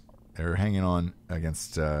ranked. They're hanging on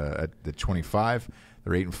against at the 25.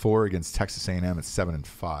 They're 8-4 against Texas A&M at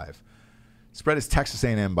 7-5. Spread is Texas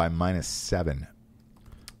A&M by -7.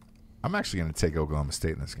 I'm actually going to take Oklahoma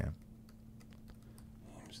State in this game.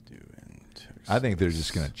 I think they're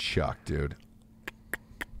just going to chuck, dude.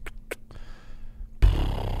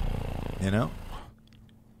 You know?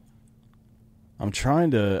 I'm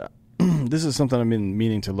trying to... This is something I've been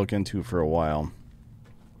meaning to look into for a while.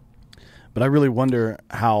 But I really wonder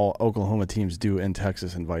how Oklahoma teams do in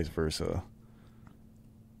Texas and vice versa.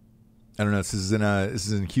 I don't know. This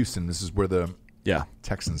is in Houston. This is where the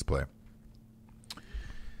Texans play.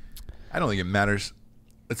 I don't think it matters.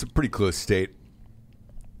 It's a pretty close state.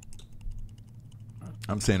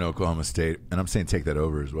 I'm saying Oklahoma State, and I'm saying take that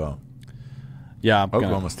over as well. Yeah,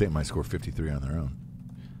 Oklahoma State might score 53 on their own.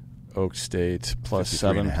 Oak State plus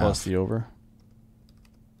 7 plus the over.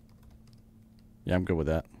 Yeah, I'm good with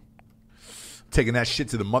that. Taking that shit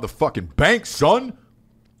to the motherfucking bank, son.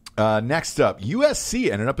 Next up,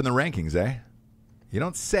 USC ended up in the rankings, eh? You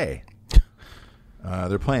don't say.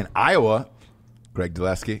 They're playing Iowa, Greg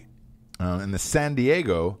Dulesky, in the San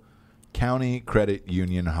Diego County Credit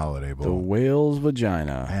Union Holiday Bowl. The whale's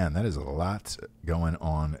vagina. Man, that is a lot going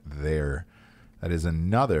on there. That is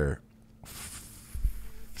another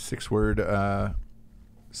six-word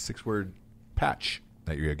patch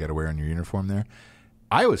that you got to wear on your uniform there.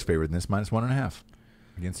 Iowa's favored in this -1.5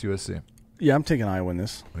 against USC. Yeah, I'm taking Iowa in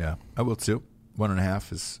this. Yeah, I will too.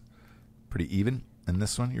 1.5 is pretty even in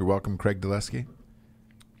this one. You're welcome, Craig Dulesky.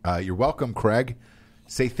 You're welcome, Craig.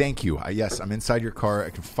 Say thank you. Yes, I'm inside your car. I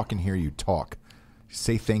can fucking hear you talk.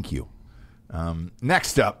 Say thank you.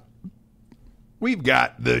 Next up, we've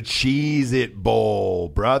got the Cheez-It Bowl,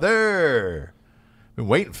 brother. Been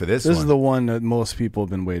waiting for this one. This is the one that most people have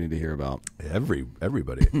been waiting to hear about.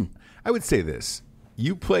 Everybody. I would say this.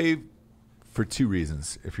 You play for two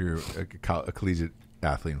reasons if you're a collegiate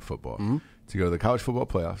athlete in football. Mm-hmm. To go to the college football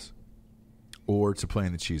playoffs or to play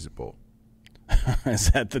in the Cheez-It Bowl.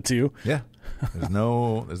 Is that the two? Yeah. There's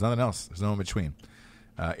nothing else. There's no in between.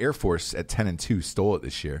 Air Force at 10-2 stole it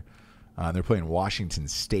this year. They're playing Washington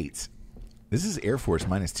State. This is Air Force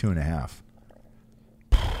 -2.5.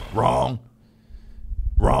 Wrong.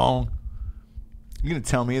 You're going to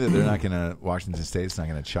tell me that they're not going to, Washington State's not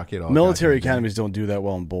going to chuck it all? Military academies don't do that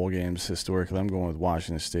well in bowl games historically. I'm going with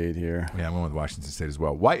Washington State here. Yeah, I'm going with Washington State as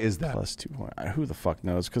well. Why is that? Plus 2 points. Who the fuck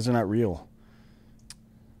knows? Because they're not real.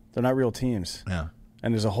 They're not real teams. Yeah.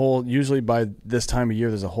 And there's a whole, usually by this time of year,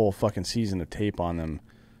 there's a whole fucking season of tape on them.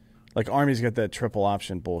 Like Army's got that triple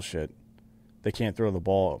option bullshit. They can't throw the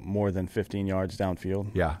ball more than 15 yards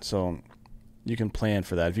downfield. Yeah. So you can plan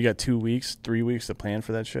for that. If you got 2 weeks, 3 weeks to plan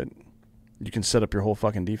for that shit, you can set up your whole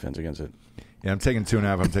fucking defense against it. Yeah, I'm taking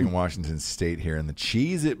 2.5. I'm taking Washington State here. And the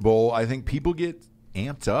Cheez-It Bowl, I think people get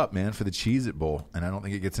amped up, man, for the Cheez-It Bowl. And I don't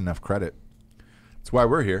think it gets enough credit. That's why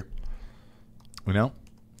we're here. You know?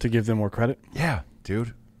 To give them more credit? Yeah,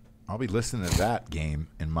 dude. I'll be listening to that game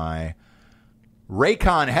in my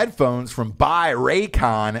Raycon headphones from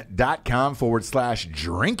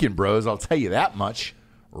buyraycon.com/drinking bros. I'll tell you that much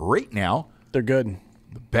right now. They're good.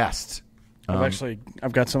 The best.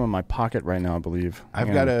 I've got some in my pocket right now, I believe. I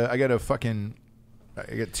got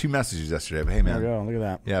 2 messages yesterday. But hey, man. There we go. Look at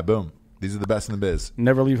that. Yeah, boom. These are the best in the biz.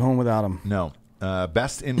 Never leave home without them. No.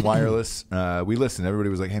 Best in wireless. We listened. Everybody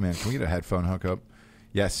was like, hey, man, can we get a headphone hookup?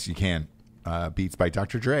 Yes, you can. Beats by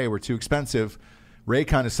Dr. Dre were too expensive.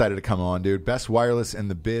 Raycon decided to come on, dude. Best wireless in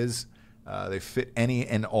the biz. They fit any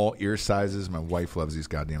and all ear sizes. My wife loves these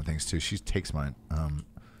goddamn things, too. She takes mine.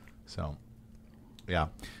 Yeah.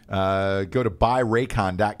 Go to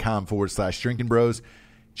buyraycon.com/drinking bros.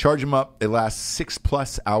 Charge them up. They last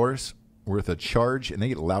 6+ hours worth of charge, and they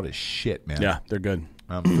get loud as shit, man. Yeah, they're good.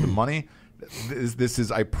 For the money, this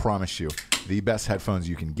is, I promise you, the best headphones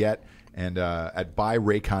you can get. And at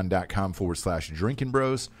buyraycon.com/drinking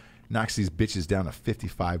bros, knocks these bitches down to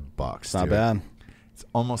 $55. Not bad. It's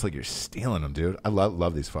almost like you're stealing them, dude. I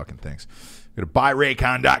love these fucking things. Go to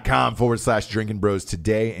buyraycon.com/drinking bros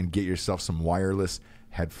today and get yourself some wireless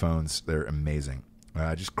headphones. They're amazing.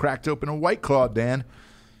 I just cracked open a White Claw, Dan.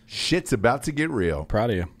 Shit's about to get real. Proud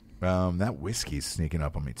of you. That whiskey's sneaking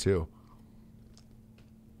up on me, too.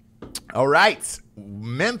 All right.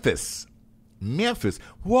 Memphis.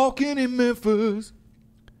 Walking in Memphis.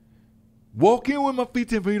 Walking with my feet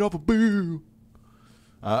 10 feet off a bill.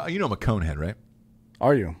 You know I'm a Conehead, right?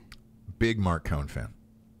 Are you? Big Mark Cohn fan.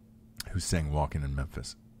 Who sang Walking in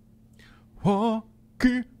Memphis.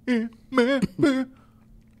 Walking in Memphis.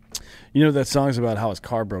 You know that song's about how his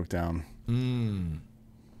car broke down. And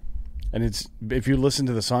if you listen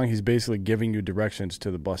to the song, he's basically giving you directions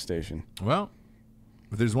to the bus station. Well,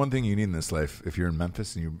 if there's one thing you need in this life, if you're in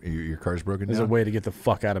Memphis and your car's broken down. There's a way to get the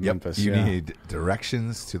fuck out of Memphis. You need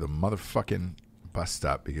directions to the motherfucking bus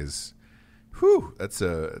stop because,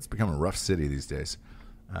 it's become a rough city these days.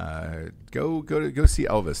 Go see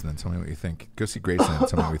Elvis and then tell me what you think. Go see Grayson and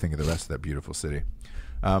tell me what you think of the rest of that beautiful city.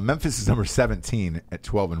 Memphis is number 17 at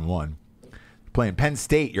 12-1. Playing Penn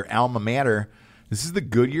State, your alma mater. This is the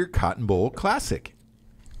Goodyear Cotton Bowl Classic.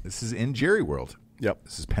 This is in Jerry World. Yep.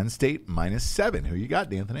 This is Penn State -7. Who you got,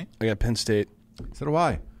 D'Anthony? I got Penn State. So do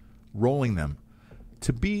I. Rolling them.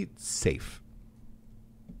 to be safe,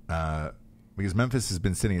 because Memphis has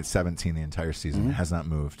been sitting at 17 the entire season, has not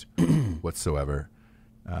moved whatsoever.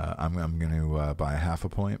 I'm going to buy a half a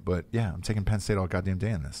point, but yeah, I'm taking Penn State all goddamn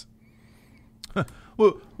day in this.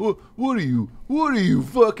 What are you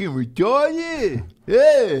fucking retarded?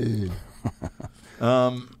 Hey.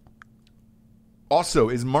 Also,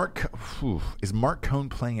 is Mark Cohn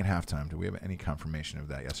playing at halftime? Do we have any confirmation of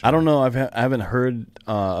that yesterday? I don't know. I haven't heard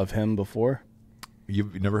of him before.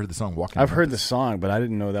 You've never heard the song "Walking"? I've heard the song, but I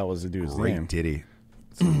didn't know that was the dude's great name. Ditty.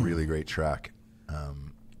 It's a really great track. You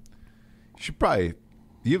should probably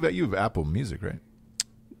you have Apple Music, right?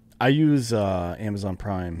 I use Amazon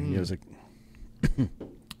Prime Music.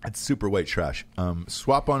 That's super white trash.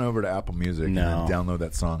 Swap on over to Apple Music and then download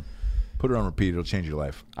that song. Put it on repeat. It'll change your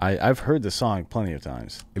life. I've heard the song plenty of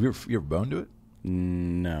times. Have you ever boned to it?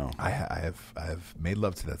 No. I have made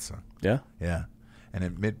love to that song. Yeah? Yeah.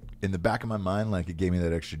 And in the back of my mind, like, it gave me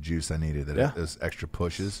that extra juice I needed, those extra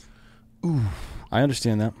pushes. Ooh. I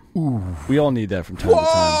understand that. Ooh. We all need that from time to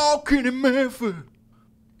time. Walking in Memphis.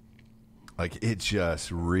 Like, it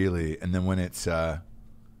just really, and then when it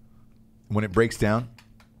breaks down,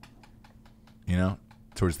 you know,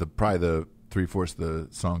 towards probably the 3/4 of the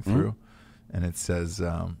song through, and it says,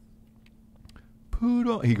 put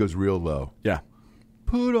on, he goes real low. Yeah.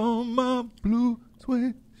 Put on my blue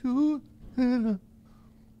suede shoes and I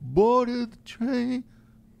boarded the train.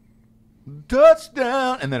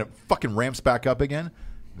 Touchdown. And then it fucking ramps back up again.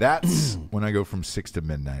 That's when I go from 6 to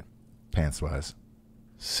midnight, pants wise.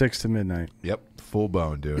 6 to midnight. Yep. Full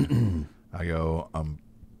bone, dude. I'm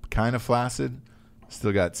kind of flaccid.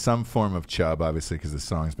 Still got some form of chub, obviously, because the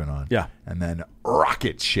song's been on. Yeah. And then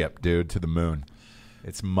rocket ship, dude, to the moon.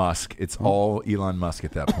 It's Musk. It's all Elon Musk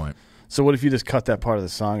at that point. So what if you just cut that part of the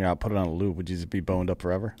song out, put it on a loop? Would you just be boned up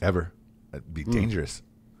forever? Ever. That'd be dangerous.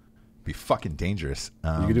 Be fucking dangerous. You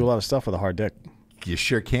can do a lot of stuff with a hard dick. You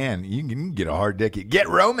sure can. You can get a hard dick at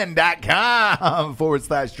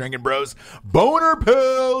GetRoman.com/Drinkin Bros. Boner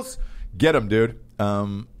pills. Get them, dude.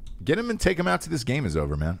 Get them and take them out till this game is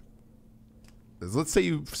over, man. Let's say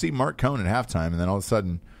you see Mark Cohn at halftime, and then all of a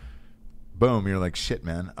sudden, boom, you're like, shit,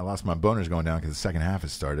 man, I lost my boners going down because the second half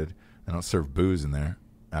has started. I don't serve booze in there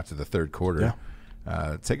after the third quarter.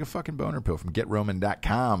 Yeah. Take a fucking boner pill from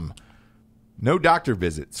GetRoman.com. No doctor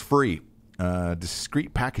visits, free.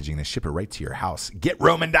 Discreet packaging. They ship it right to your house.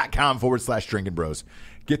 GetRoman.com/Drinkin Bros.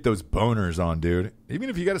 Get those boners on, dude. Even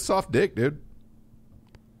if you got a soft dick, dude.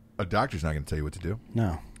 A doctor's not going to tell you what to do.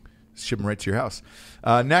 No. Ship them right to your house.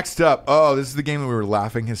 Next up, this is the game that we were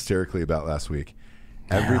laughing hysterically about last week.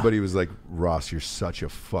 Everybody was like, Ross, you're such a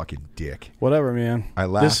fucking dick. Whatever, man. I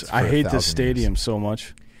laughed. I hate this stadium so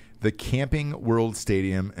much. The Camping World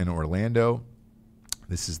Stadium in Orlando.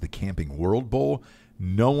 This is the Camping World Bowl.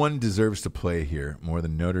 No one deserves to play here more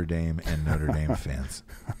than Notre Dame and Notre Dame fans.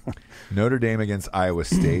 Notre Dame against Iowa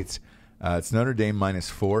State. It's Notre Dame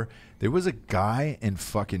 -4. There was a guy in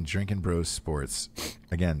fucking Drinkin Bros Sports.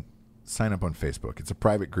 Again, sign up on Facebook. It's a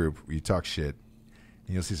private group where you talk shit,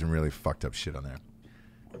 and you'll see some really fucked up shit on there.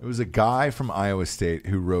 It was a guy from Iowa State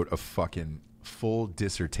who wrote a fucking full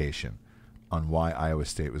dissertation on why Iowa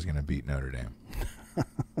State was going to beat Notre Dame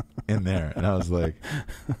in there. And I was like,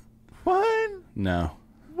 what? No.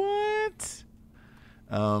 What?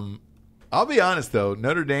 I'll be honest, though.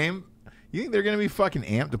 Notre Dame, you think they're going to be fucking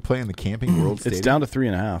amped to play in the Camping World Stadium? It's down to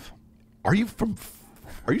 3.5. Are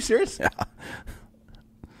you serious? Yeah.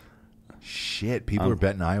 Shit, people are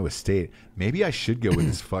betting Iowa State. Maybe I should go with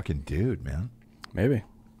this fucking dude, man. Maybe.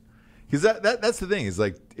 Because that's the thing. Is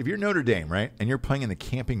like, if you're Notre Dame, right, and you're playing in the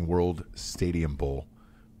Camping World Stadium Bowl,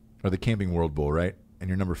 or the Camping World Bowl, right, and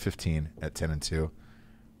you're number 15 at 10-2.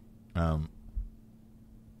 I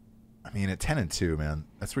mean, at 10-2, man,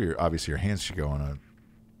 that's where obviously your hands should go on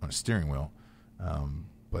a steering wheel.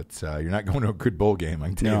 But you're not going to a good bowl game. I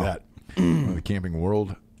can tell you that. The Camping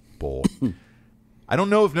World Bowl. I don't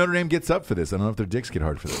know if Notre Dame gets up for this. I don't know if their dicks get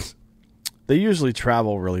hard for this. They usually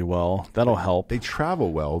travel really well. That'll help. They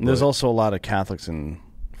travel well. And there's also a lot of Catholics in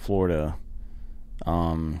Florida.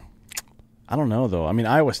 I don't know, though. I mean,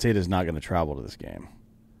 Iowa State is not going to travel to this game.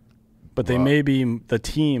 But they may be, the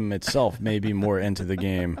team itself may be more into the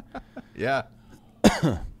game. Yeah.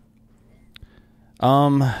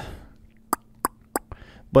 But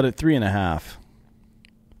at 3.5,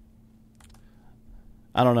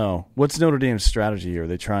 I don't know. What's Notre Dame's strategy here? Are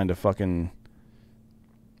they trying to fucking...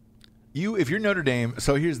 If you're Notre Dame,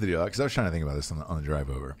 so here's the deal, because I was trying to think about this on the drive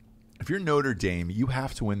over. If you're Notre Dame, you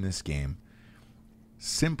have to win this game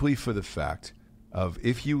simply for the fact of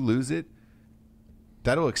if you lose it,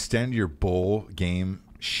 that'll extend your bowl game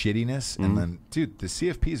shittiness. And then, dude, the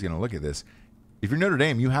CFP is going to look at this. If you're Notre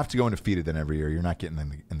Dame, you have to go undefeated then every year. You're not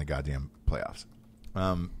getting in the goddamn playoffs.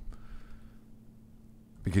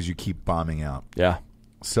 Because you keep bombing out. Yeah.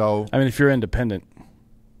 So I mean, if you're independent.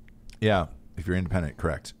 Yeah, if you're independent,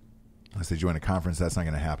 correct. Unless they join a conference, that's not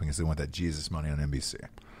going to happen because they want that Jesus money on NBC.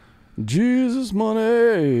 Jesus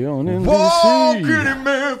money on NBC.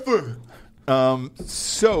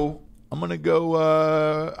 So I'm gonna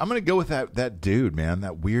go with that dude, man,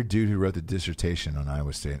 that weird dude who wrote the dissertation on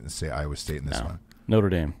Iowa State and say Iowa State in this one. Notre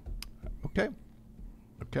Dame. Okay.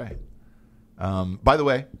 By the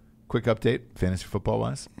way, quick update, fantasy football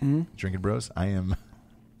wise, Drinkin Bros. I'm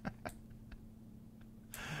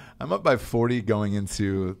up by 40 going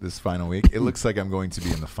into this final week. It looks like I'm going to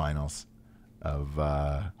be in the finals of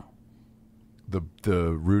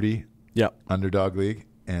the Rudy Underdog League,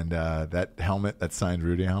 and that helmet, that signed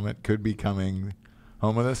Rudy helmet, could be coming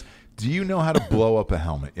home with us. Do you know how to blow up a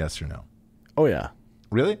helmet? Yes or no? Oh yeah.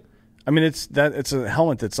 Really? I mean, it's a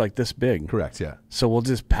helmet that's like this big. Correct. Yeah. So we'll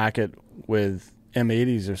just pack it with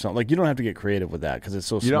M80s or something. Like, you don't have to get creative with that because it's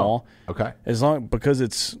so small. Okay.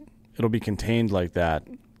 Because it'll be contained like that.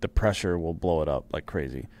 The pressure will blow it up like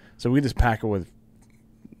crazy. So we just pack it with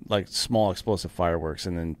like small explosive fireworks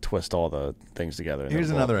and then twist all the things together. Here's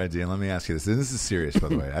another idea. Let me ask you this. And this is serious, by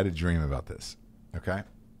the way. I had a dream about this. Okay.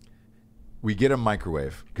 We get a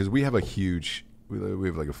microwave because we have a huge. We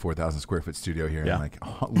have like a 4,000 square foot studio here, and like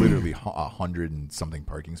literally 100 and something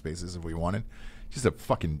parking spaces if we wanted. Just a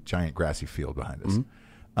fucking giant grassy field behind us.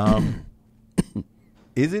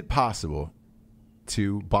 Is it possible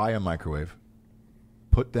to buy a microwave,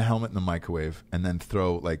 put the helmet in the microwave, and then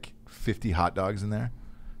throw like 50 hot dogs in there,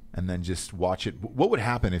 and then just watch it? What would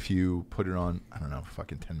happen if you put it on, I don't know,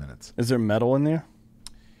 fucking 10 minutes? Is there metal in there?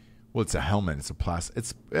 Well, it's a helmet. It's a plastic.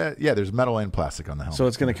 It's there's metal and plastic on the helmet. So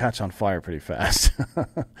it's going to catch on fire pretty fast.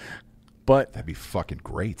 But that'd be fucking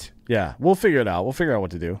great. Yeah, we'll figure it out. We'll figure out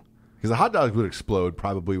what to do. Because the hot dogs would explode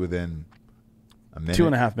probably within a minute.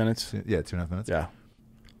 2.5 minutes. Yeah, 2.5 minutes. Yeah.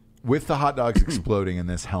 With the hot dogs exploding and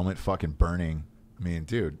this helmet fucking burning, I mean,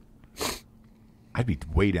 dude, I'd be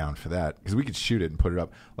way down for that because we could shoot it and put it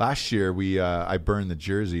up. Last year, I burned the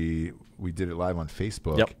jersey. We did it live on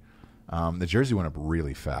Facebook. Yep. The jersey went up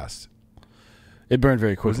really fast. It burned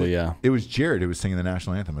very quickly, yeah. It was Jared who was singing the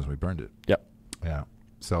national anthem as we burned it. Yep. Yeah.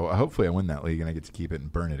 So hopefully I win that league and I get to keep it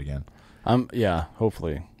and burn it again. Yeah,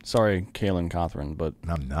 hopefully. Sorry, Kalen Cothran, but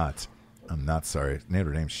I'm not sorry.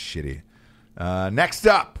 Notre Dame's shitty. Next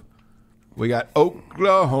up, we got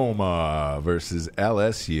Oklahoma versus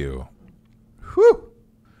LSU. Whew.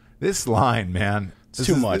 This line, man. It's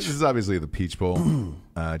too much. This is obviously the Peach Bowl.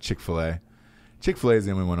 Chick-fil-A. Chick-fil-A is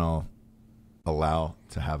the only one I'll allow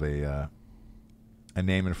to have a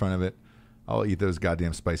name in front of it. I'll eat those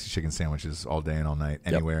goddamn spicy chicken sandwiches all day and all night,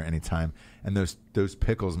 anywhere, anytime. And those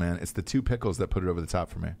pickles, man, it's the two pickles that put it over the top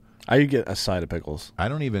for me. I get a side of pickles. I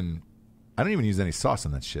don't even use any sauce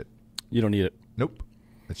on that shit. You don't need it. Nope.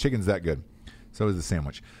 The chicken's that good. So is the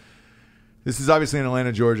sandwich. This is obviously in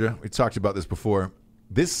Atlanta, Georgia. We talked about this before.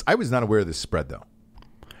 I was not aware of this spread, though.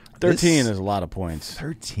 13 is a lot of points.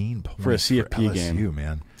 13 points for a CFP for LSU, game,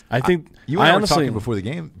 man. I think you and I were talking before the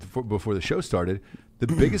game, before the show started. The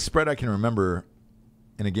biggest spread I can remember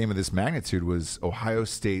in a game of this magnitude was Ohio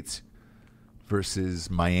State versus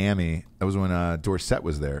Miami. That was when Dorsett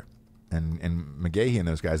was there, and McGahee and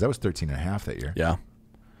those guys. That was 13.5 that year. Yeah,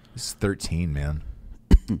 this is 13, man.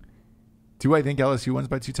 Do I think LSU wins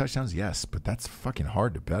by 2 touchdowns? Yes, but that's fucking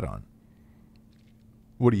hard to bet on.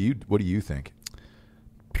 What do you think?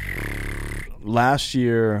 Last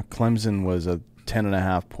year, Clemson was a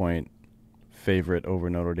 10.5 point favorite over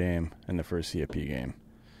Notre Dame in the first CFP game.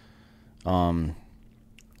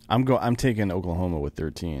 I'm taking Oklahoma with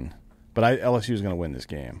 13, but LSU is going to win this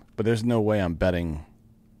game. But there's no way I'm betting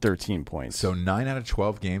 13 points. So 9 out of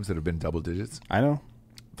 12 games that have been double digits. I know.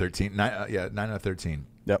 13. 9 out of 13.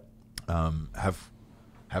 Yep.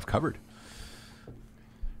 Have covered.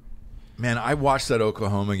 Man, I watched that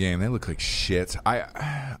Oklahoma game. They look like shit.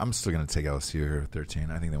 I'm still going to take LSU here at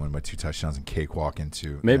 13. I think they win by 2 touchdowns and cakewalk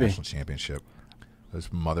into the national championship. Those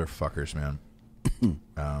motherfuckers, man.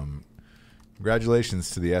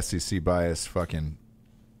 Congratulations to the SEC bias fucking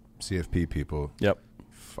CFP people. Yep.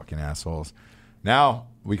 Fucking assholes. Now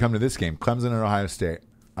we come to this game, Clemson and Ohio State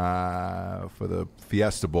for the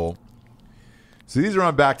Fiesta Bowl. So these are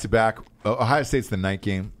on back-to-back. Ohio State's the night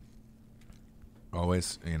game.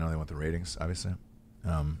 Always, they want the ratings, obviously.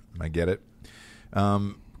 I get it.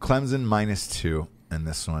 Clemson -2 in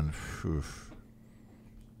this one. Oof.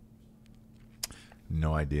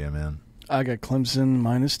 No idea, man. I got Clemson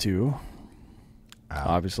 -2.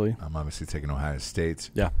 Obviously. I'm obviously taking Ohio State.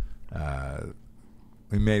 Yeah.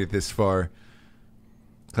 We made it this far.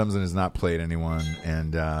 Clemson has not played anyone,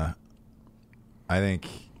 and I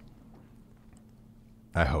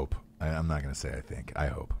hope. I'm not going to say I think. I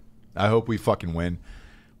hope. I hope we fucking win.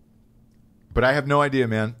 But I have no idea,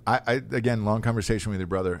 man. Again, long conversation with your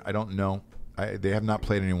brother. I don't know. They have not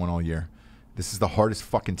played anyone all year. This is the hardest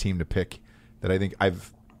fucking team to pick that I think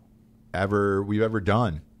we've ever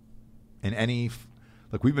done. In any,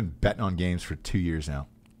 look, we've been betting on games for 2 years now.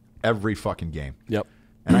 Every fucking game. Yep.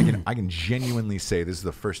 And I can genuinely say this is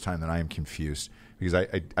the first time that I am confused because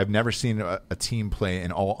I've never seen a team play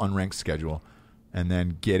an all unranked schedule and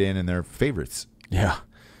then get in they're favorites. Yeah.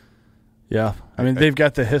 Yeah. I mean, they've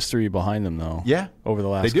got the history behind them, though. Yeah. Over the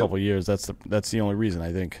last couple of years. That's the only reason,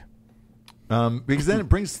 I think. Because then it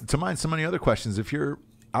brings to mind so many other questions. If you're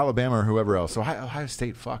Alabama or whoever else, Ohio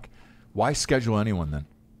State, fuck. Why schedule anyone then?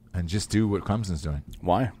 And just do what Clemson's doing?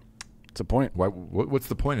 Why? It's a point. Why? What's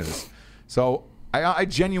the point of this? So I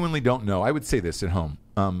genuinely don't know. I would say this at home.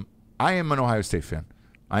 I am an Ohio State fan.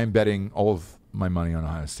 I am betting all of my money on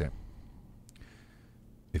Ohio State.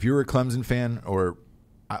 If you're a Clemson fan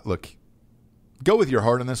look, go with your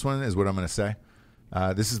heart on this one is what I'm going to say.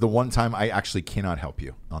 This is the one time I actually cannot help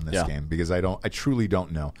you on this game because I truly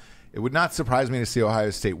don't know. It would not surprise me to see Ohio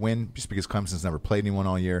State win just because Clemson's never played anyone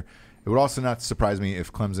all year. It would also not surprise me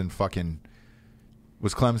if Clemson fucking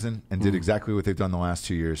was Clemson and did exactly what they've done the last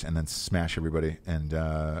 2 years and then smash everybody. And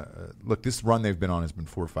look, this run they've been on has been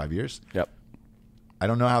 4 or 5 years. Yep. I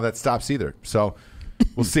don't know how that stops either. So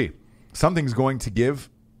we'll see. Something's going to give.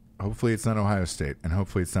 Hopefully it's not Ohio State, and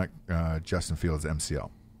hopefully it's not Justin Fields' MCL.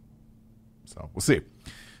 So we'll see.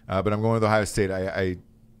 But I'm going with Ohio State.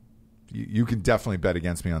 You can definitely bet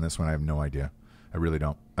against me on this one. I have no idea. I really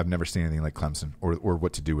don't. I've never seen anything like Clemson or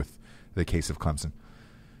what to do with the case of Clemson.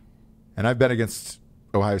 And I've bet against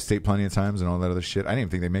Ohio State plenty of times and all that other shit. I didn't even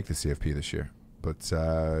think they'd make the CFP this year. But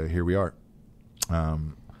here we are.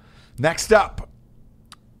 Next up,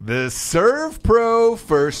 the Serve Pro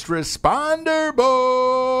First Responder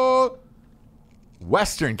Bowl.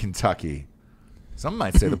 Western Kentucky. Some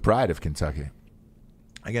might say the pride of Kentucky.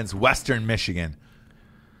 Against Western Michigan.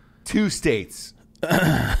 2 states.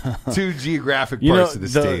 2 geographic parts of the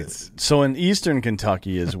states. So in Eastern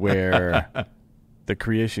Kentucky is where the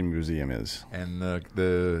Creation Museum is. And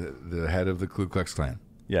the head of the Ku Klux Klan.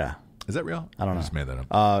 Yeah. Is that real? I don't know. I just made that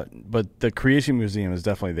up. But the Creation Museum is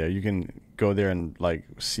definitely there. You can go there and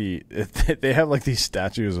see. They have these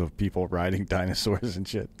statues of people riding dinosaurs and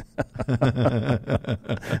shit.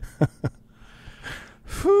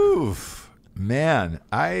 Whew. Man,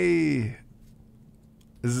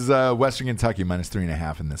 this is Western Kentucky minus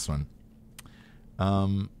 3.5 in this one.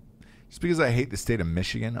 Just because I hate the state of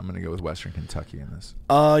Michigan, I'm going to go with Western Kentucky in this.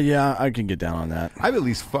 Yeah, I can get down on that. I've at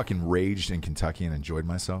least fucking raged in Kentucky and enjoyed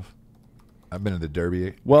myself. I've been to the Derby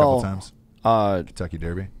a couple times. Kentucky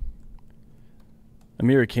Derby.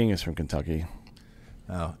 Amir King is from Kentucky.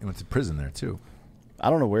 Oh, he went to prison there too. I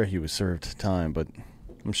don't know where he was served time, but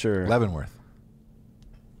I'm sure. Leavenworth.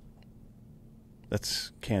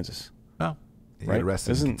 That's Kansas. Oh, he got right? arrested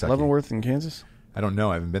in Isn't Kentucky. Leavenworth in Kansas? I don't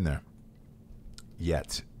know. I haven't been there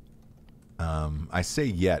yet. I say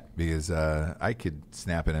yet because I could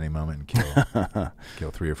snap at any moment and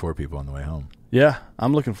kill 3 or 4 people on the way home. Yeah,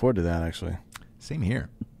 I'm looking forward to that, actually. Same here.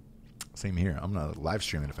 I'm not live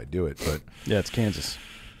streaming if I do it, but yeah, it's Kansas.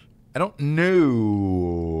 I don't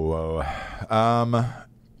know.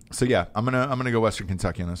 So yeah, I'm gonna go Western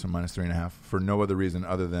Kentucky on this one minus 3.5 for no other reason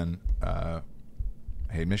other than I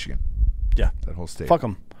hate Michigan. Yeah, that whole state. Fuck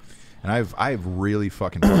them. And I've really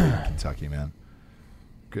fucking partied in Kentucky, man.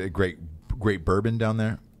 Great bourbon down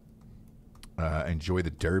there. Enjoy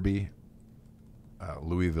the Derby.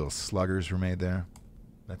 Louisville Sluggers were made there.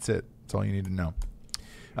 That's it. That's all you need to know.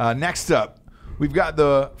 Next up, we've got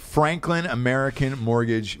the Franklin American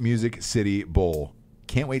Mortgage Music City Bowl.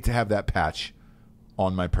 Can't wait to have that patch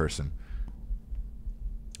on my person.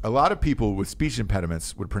 A lot of people with speech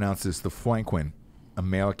impediments would pronounce this the Franklin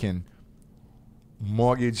American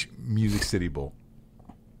Mortgage Music City Bowl.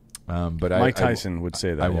 But Mike Tyson would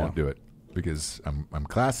say that. I won't do it because I'm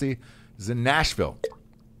classy. This is in Nashville,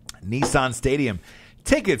 Nissan Stadium.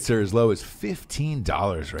 Tickets are as low as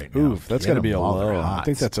 $15 right now. Oof, that's got to be a low. I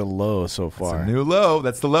think that's a low so far. That's a new low.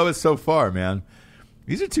 That's the lowest so far, man.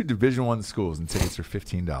 These are 2 Division I schools, and tickets are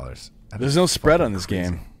 $15. There's no spread on this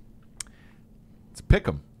game. It's a pick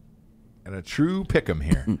 'em, and a true pick 'em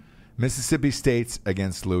here. Mississippi State's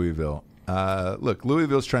against Louisville. Look,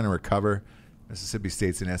 Louisville's trying to recover. Mississippi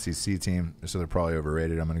State's an SEC team, so they're probably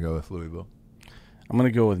overrated. I'm going to go with Louisville. I'm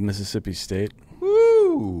going to go with Mississippi State.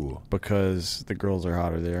 Woo! Because the girls are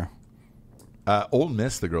hotter there. Ole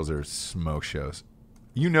Miss, the girls are smoke shows.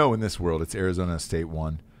 in this world, it's Arizona State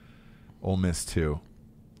 1, Ole Miss 2,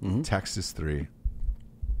 Texas 3.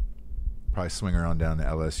 Probably swing around down to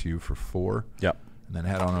LSU for 4. Yep. And then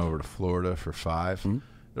head on over to Florida for 5.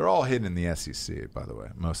 They're all hidden in the SEC, by the way,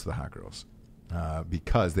 most of the hot girls,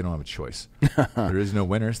 because they don't have a choice. There is no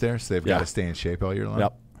winners there, so they've got to stay in shape all year long.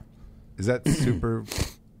 Yep. Is that super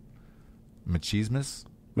machismus?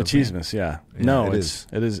 Machismus, yeah. No, it is.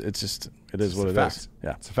 It is. It's just. It is what it is.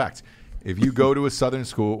 Yeah, it's a fact. If you go to a southern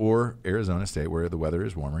school or Arizona State where the weather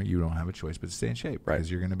is warmer, you don't have a choice but to stay in shape, right? Because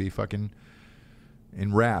you're going to be fucking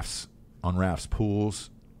in rafts, pools,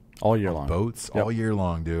 all year long, boats all year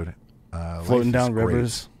long, dude. Floating down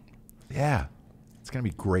rivers. Yeah, it's going to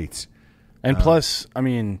be great. And plus, I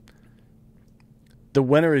mean, the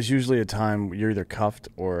winter is usually a time you're either cuffed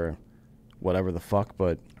or whatever the fuck,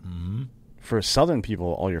 but for Southern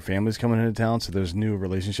people, all your family's coming into town, so there's new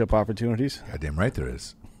relationship opportunities. Goddamn right there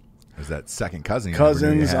is. There's that second cousin.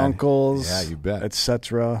 Cousins, uncles. Yeah, you bet.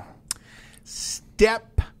 Etc.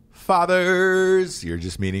 Stepfathers. You're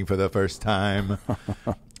just meeting for the first time.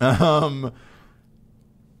 Who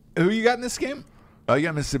you got in this game? Oh, you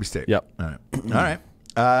got Mississippi State. Yep. All right.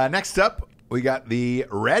 Next up, we got the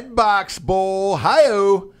Red Box Bowl.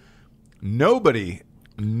 Hi-oh. Nobody.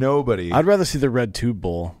 I'd rather see the Red Tube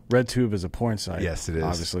Bowl. Red Tube is a porn site. Yes, it is.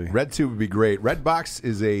 Obviously. Red Tube would be great. Red Box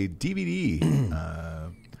is a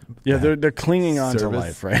DVD. Yeah, they're clinging on to service.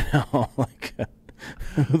 life right now. Like,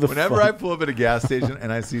 whenever I pull up at a gas station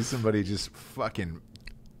and I see somebody just fucking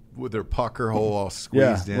with their pucker hole all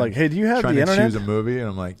squeezed in, like, hey, do you have the internet? Trying to choose a movie, and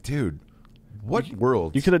I'm like, dude, what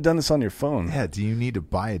world? You could have done this on your phone. Yeah, do you need to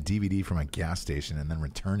buy a DVD from a gas station and then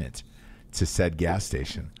return it to said gas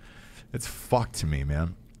station? It's fucked to me,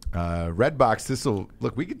 man. Redbox,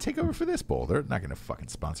 look, we could take over for this bowl. They're not going to fucking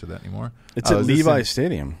sponsor that anymore. It's at Levi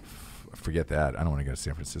Stadium. Forget that. I don't want to go to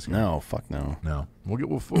San Francisco. No, fuck no. No.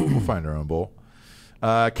 We'll find our own bowl.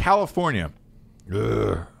 California.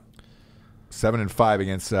 7-5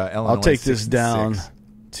 against Illinois. I'll take this 6-6. down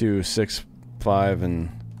to 6-5 and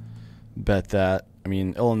bet that. I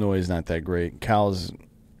mean, Illinois is not that great. Cal's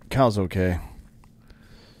okay.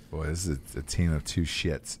 Boy, this is a team of two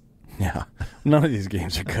shits. Yeah. None of these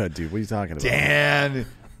games are good, dude. What are you talking about? Dan,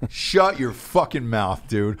 shut your fucking mouth,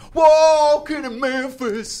 dude. Walking to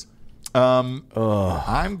Memphis. I'm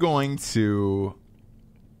going to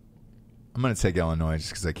take Illinois just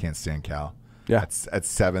because I can't stand Cal. Yeah. At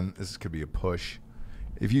 7, this could be a push.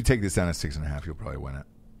 If you take this down at 6.5, you'll probably win it.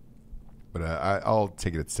 But I'll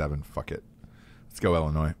take it at 7. Fuck it. Let's go,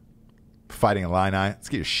 Illinois. Fighting Illini. Let's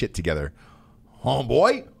get your shit together,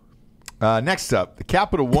 homeboy. Next up, the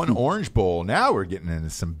Capital One Orange Bowl. Now we're getting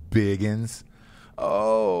into some biggins.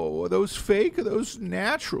 Oh, are those fake or those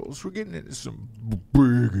naturals? We're getting into some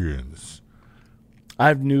biggins. I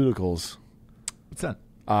have nudicles. What's that?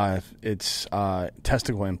 It's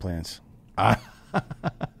testicle implants. To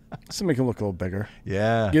make them look a little bigger.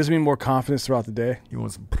 Yeah. Gives me more confidence throughout the day. You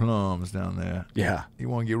want some plums down there. Yeah. You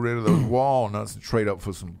want to get rid of those walnuts and trade up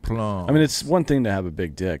for some plums. I mean, it's one thing to have a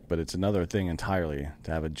big dick, but it's another thing entirely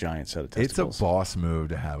to have a giant set of testicles. It's a boss move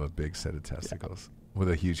to have a big set of testicles with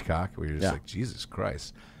a huge cock where you're just like, Jesus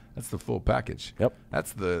Christ. That's the full package. Yep.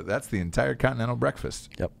 That's the entire continental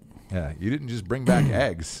breakfast. Yep. Yeah. You didn't just bring back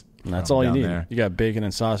eggs. And that's all you need. There. You got bacon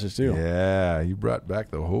and sausage, too. Yeah. You brought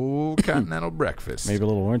back the whole continental breakfast. Maybe a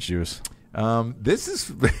little orange juice. This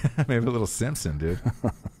is maybe a little Simpson, dude.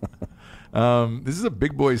 This is a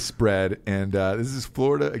big boy spread, and this is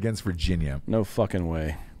Florida against Virginia. No fucking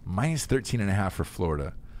way. Minus 13.5 for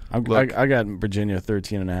Florida. I got Virginia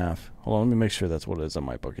 13.5. Hold on, let me make sure that's what it is on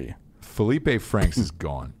my bookie. Felipe Franks is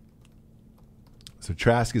gone. So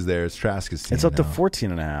Trask is there. It's Trask's team. It's up to now.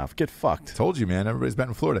 14.5. Get fucked. Told you, man. Everybody's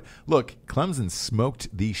betting Florida. Look, Clemson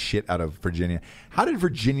smoked the shit out of Virginia. How did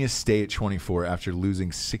Virginia stay at 24 after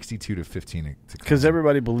losing 62-15? Because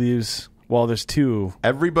everybody believes. Well, there's two.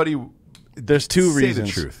 There's two say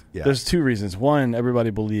reasons. The truth. Yeah. There's two reasons. One,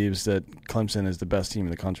 everybody believes that Clemson is the best team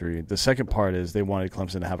in the country. The second part is they wanted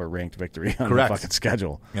Clemson to have a ranked victory on the fucking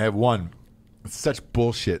schedule. I have one. It's such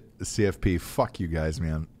bullshit. The CFP. Fuck you guys,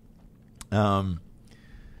 man.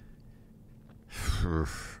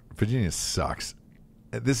 Virginia sucks.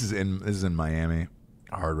 This is in Miami,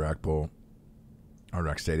 Hard Rock Bowl, Hard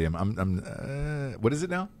Rock Stadium. What is it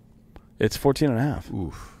now? It's 14.5.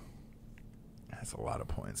 Oof, that's a lot of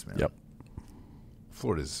points, man. Yep.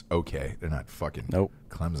 Florida's okay. They're not fucking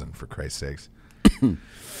Clemson, for Christ's sakes. I'm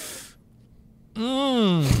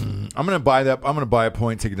gonna buy that. I'm gonna buy a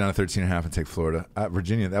point, take it down to 13.5, and take Florida.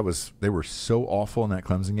 Virginia, they were so awful in that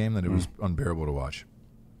Clemson game that it was unbearable to watch.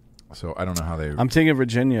 So I don't know how they. I'm taking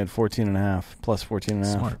Virginia at 14.5 plus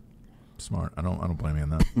 14.5. Smart. I don't blame you on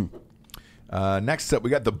that. Next up, we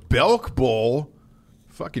got the Belk Bowl.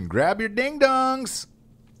 Fucking grab your ding-dongs.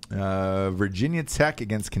 Virginia Tech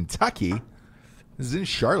against Kentucky. This is in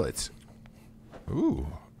Charlotte. Ooh,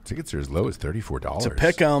 tickets are as low as $34. It's a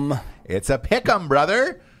pick'em. It's a pick'em,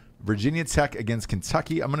 brother. Virginia Tech against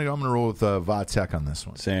Kentucky. I'm gonna roll with Va Tech on this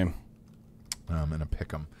one. Same. And a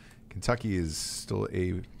pick'em. Kentucky is still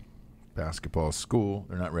a basketball school.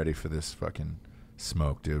 They're not ready for this fucking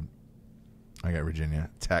smoke, dude. I got Virginia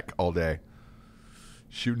Tech all day,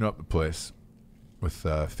 shooting up the place with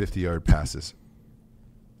 50-yard passes.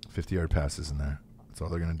 50-yard passes in there. That's all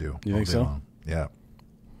they're gonna do. You think so? Long. Yeah.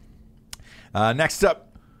 Next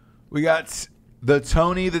up, we got the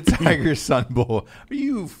Tony the Tiger Sun Bowl. Are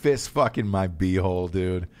you fist fucking my beehole,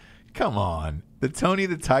 dude? Come on. The Tony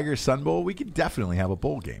the Tiger Sun Bowl, we could definitely have a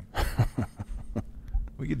bowl game.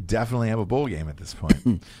 We could definitely have a bowl game at this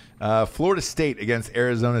point. Florida State against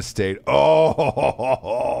Arizona State.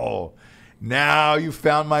 Oh, now you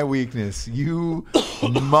found my weakness. You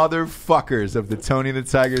motherfuckers of the Tony the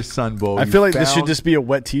Tiger Sun Bowl. I feel like this should just be a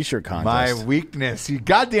wet T-shirt contest. My weakness. You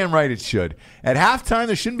goddamn right it should. At halftime,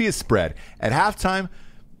 there shouldn't be a spread. At halftime,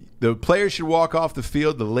 the players should walk off the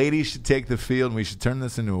field. The ladies should take the field, and we should turn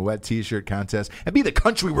this into a wet T-shirt contest and be the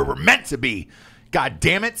country where we're meant to be. God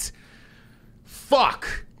damn it.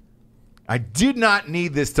 Fuck. I did not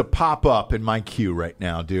need this to pop up in my queue right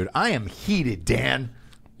now, dude. I am heated, Dan.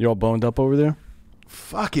 You all boned up over there?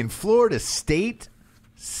 Fucking Florida State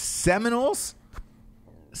Seminoles,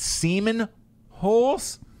 Semen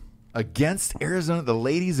Holes against Arizona, the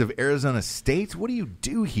ladies of Arizona State. What do you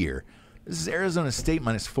do here? This is Arizona State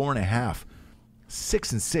minus 4.5.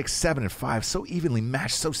 6-6, 7-5. So evenly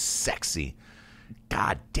matched, so sexy.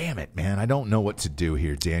 God damn it, man. I don't know what to do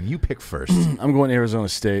here, Dan. You pick first. I'm going Arizona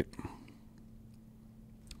State.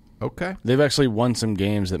 Okay. They've actually won some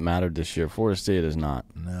games that mattered this year. Florida State is not.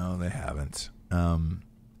 No, they haven't. And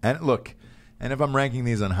look, and if I'm ranking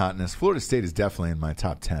these on hotness, Florida State is definitely in my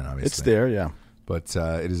top 10, obviously. It's there, yeah. But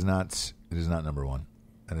it is not number one.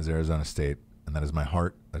 That is Arizona State, and that is my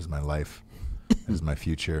heart. That is my life. That is my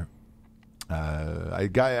future. I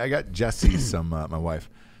got Jessie my wife,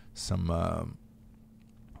 some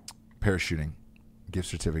parachuting gift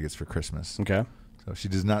certificates for Christmas. Okay. So she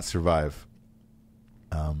does not survive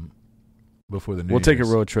before the New We'll Year's. take a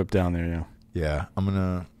road trip down there, yeah. Yeah, I'm going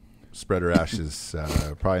to spread her ashes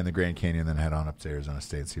probably in the Grand Canyon, then head on up to Arizona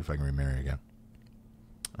State and see if I can remarry again.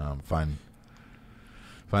 Find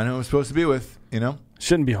who I'm supposed to be with, you know?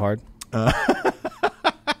 Shouldn't be hard.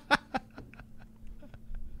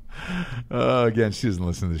 Again, she doesn't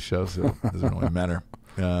listen to the show, so it doesn't really matter.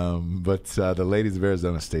 But the ladies of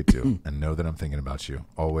Arizona State do, and know that I'm thinking about you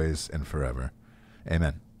always and forever.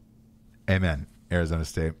 Amen. Amen. Arizona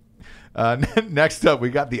State. Next up, we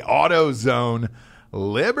got the AutoZone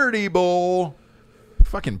Liberty Bowl.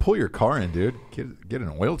 Fucking pull your car in, dude. Get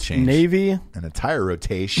an oil change. Navy. And a tire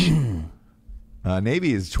rotation.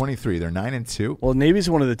 Navy is 23. They're 9-2. Well, Navy's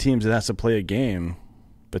one of the teams that has to play a game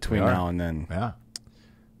between now and then. Yeah.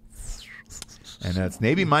 And it's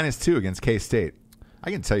Navy -2 against K-State.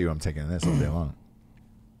 I can tell you I'm taking this all day long.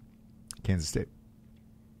 Kansas State.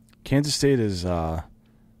 Kansas State is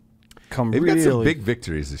They've got some big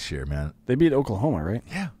victories this year, man. They beat Oklahoma, right?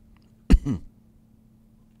 Yeah.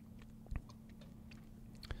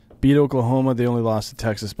 Beat Oklahoma. They only lost to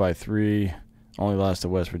Texas by 3. Only lost to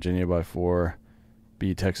West Virginia by 4.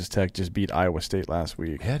 Beat Texas Tech. Just beat Iowa State last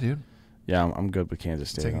week. Yeah, dude. Yeah, I'm good with Kansas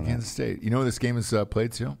State. Taking Kansas State. You know where this game is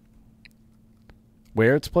played to?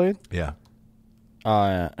 Where it's played? Yeah.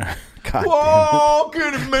 God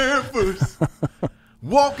Walking in Memphis.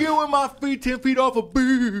 Walking with my feet 10 feet off a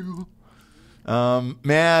bill.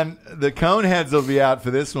 Man, the Coneheads will be out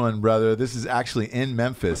for this one, brother. This is actually in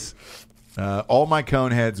Memphis. All my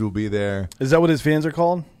Coneheads will be there. Is that what his fans are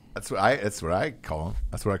called? That's what I call them.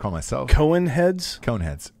 That's what I call myself. Cohen heads?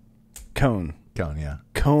 Coneheads. Cone, yeah.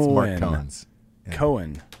 Cohen. It's Mark Cohen's. Yeah.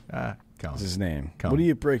 Cohen. Cohen. Is his name. Cohen. What are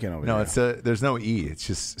you breaking over No, there? it's there's no E. It's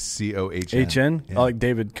just COHN. HN? Yeah. I like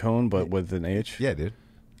David Cohn, but with an H? Yeah, dude.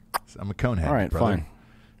 I'm a Conehead. All right, brother. fine.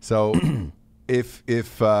 So if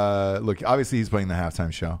look, obviously he's playing the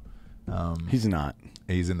halftime show. He's not.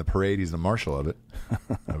 He's in the parade. He's the marshal of it,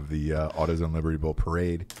 of the AutoZone Liberty Bowl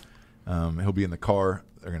parade. He'll be in the car.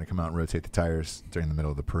 They're going to come out and rotate the tires during the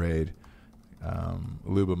middle of the parade.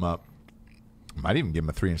 Lube him up. Might even give him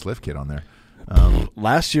a 3-inch lift kit on there.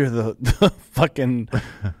 Last year, the fucking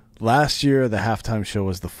halftime show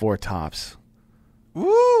was the Four Tops.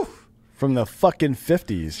 Woo! From the fucking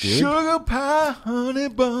 50s, dude. Sugar pie, honey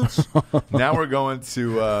buns. Now we're going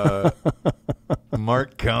to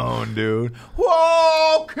Mark Cohn, dude.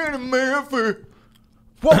 Walking in Memphis.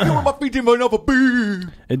 Walking with my feet in my another beat.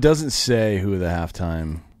 It doesn't say who the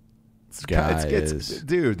halftime guy is.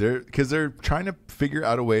 Dude, they're trying to figure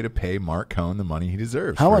out a way to pay Mark Cohn the money he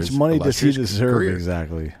deserves. How much money does he deserve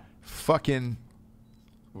exactly? Fucking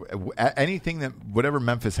anything that whatever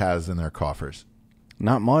Memphis has in their coffers.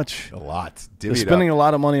 Not much. A lot. They're spending a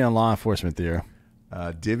lot of money on law enforcement there.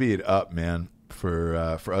 Divvy it up, man, for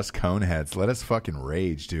us Cone heads. Let us fucking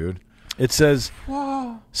rage, dude. It says,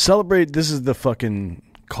 celebrate. This is the fucking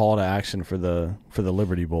call to action for the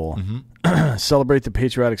Liberty Bowl. Mm-hmm. Celebrate the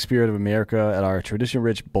patriotic spirit of America at our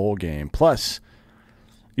tradition-rich bowl game. Plus,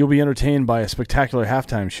 you'll be entertained by a spectacular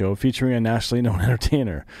halftime show featuring a nationally known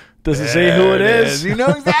entertainer. Does it say who it is? You know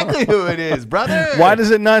exactly who it is, brother. Why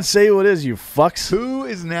does it not say who it is, you fucks? Who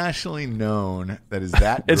is nationally known that is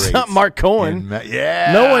that It's great? not Mark Cohen.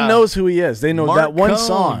 Yeah. No one knows who he is. They know Mark that one Cohn.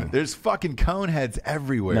 song. There's fucking Cone heads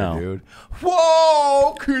everywhere, No. dude.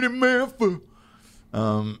 Whoa, Kitty Memphis.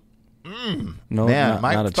 No, Man, not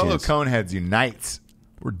my a fellow chance. Cone heads unite.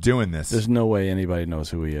 We're doing this. There's no way anybody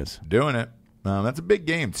knows who he is. Doing it. That's a big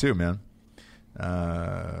game, too, man.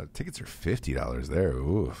 Tickets are $50 there.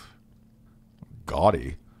 Oof.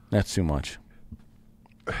 Gaudy. That's too much.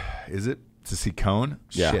 Is it to see Cone?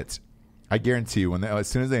 Yeah. Shit. I guarantee you, as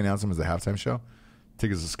soon as they announce him as the halftime show,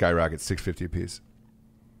 tickets will skyrocket $650 a piece.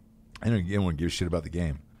 I don't want to give a shit about the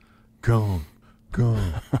game. Cone.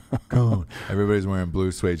 Everybody's wearing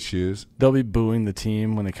blue suede shoes. They'll be booing the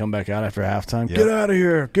team when they come back out after halftime. Yep. Get out of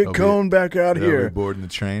here. Get Cone back out They'll here. be boarding the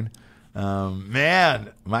train.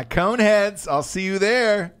 Man, my Cone heads. I'll see you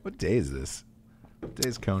there. What day is this? What day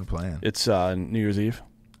is Cone playing? It's New Year's Eve.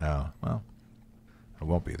 Oh, well, I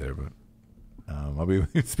won't be there, but I'll be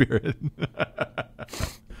with you in spirit.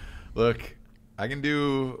 Look, I can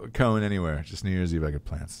do Cone anywhere. Just New Year's Eve I got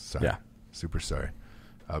plans. Sorry. Yeah. Super sorry.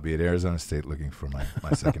 I'll be at Arizona State looking for my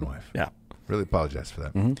second wife. Yeah. Really apologize for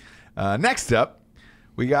that. Mm-hmm. Next up,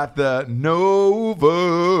 we got the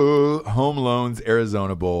Nova Home Loans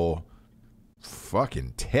Arizona Bowl.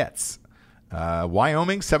 Fucking tits.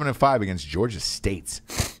 Wyoming 7-5 against Georgia State.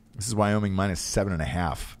 This is Wyoming minus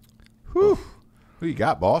 7.5. Whew. Who you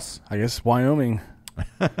got, boss? I guess Wyoming.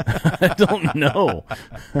 I don't know.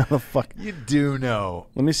 How the fuck? You do know.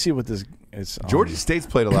 Let me see what this is. Georgia State's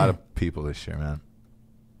played a lot of people this year, man.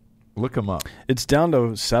 Look them up. It's down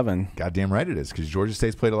to 7. Goddamn right it is, because Georgia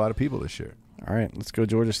State's played a lot of people this year. All right, let's go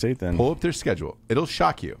Georgia State then. Pull up their schedule. It'll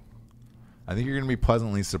shock you. I think you're going to be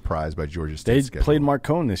pleasantly surprised by Georgia State's schedule. They played Mark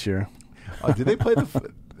Cohn this year. Oh, did they play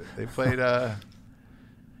they played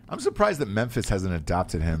I'm surprised that Memphis hasn't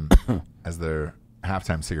adopted him as their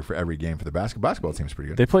halftime singer for every game for the basketball team's pretty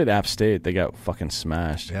good. They played App State. They got fucking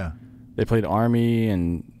smashed. Yeah. They played Army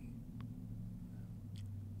and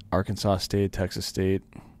Arkansas State, Texas State,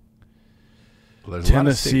 Well, there's a lot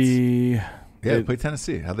of states. Tennessee. Yeah, they played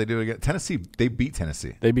Tennessee. How'd they do it again? Tennessee, they beat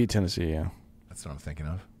Tennessee. They beat Tennessee, yeah. That's what I'm thinking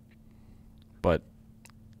of. But,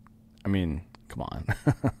 I mean, come on.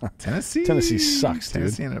 Tennessee sucks, dude.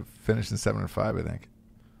 Tennessee ended up finishing 7-5, I think.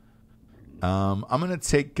 I'm going to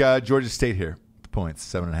take Georgia State here. The points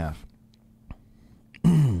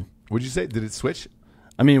 7.5. Would you say? Did it switch?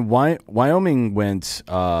 I mean, Wyoming went.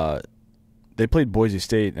 They played Boise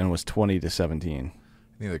State and it was 20-17. I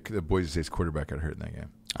think the Boise State's quarterback got hurt in that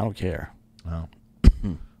game. I don't care. Oh.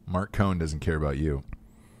 Mark Cohn doesn't care about you.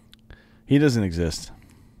 He doesn't exist.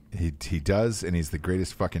 He does, and he's the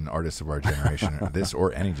greatest fucking artist of our generation, this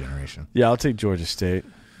or any generation. Yeah, I'll take Georgia State.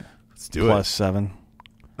 Let's do Plus it. 7.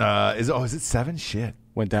 Is it 7? Shit.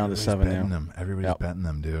 Went down to 7 now. Them. Everybody's betting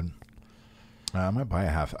them, dude. I might buy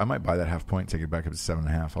that half point, take it back up to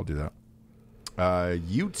 7.5. I'll do that.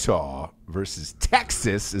 Utah versus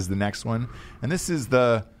Texas is the next one, and this is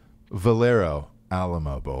the Valero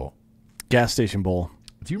Alamo Bowl. Gas Station Bowl.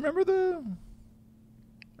 Do you remember the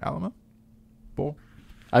Alamo Bowl?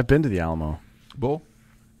 I've been to the Alamo. Bowl?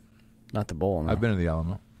 Not the bowl, no. I've been to the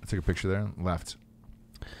Alamo. I took a picture there and left.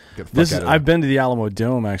 Get the fuck out of I've been to the Alamo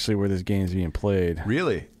Dome, actually, where this game's being played.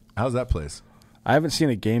 Really? How's that place? I haven't seen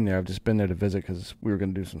a game there. I've just been there to visit because we were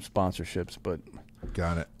going to do some sponsorships. But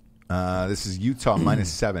Got it. This is Utah minus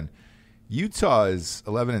 7. Utah is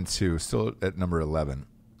 11-2, still at number 11.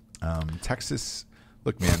 Texas,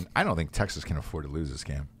 look, man, I don't think Texas can afford to lose this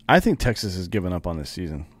game. I think Texas has given up on this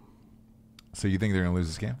season. So you think they're going to lose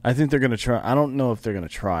this game? I think they're going to try. I don't know if they're going to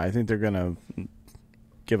try. I think they're going to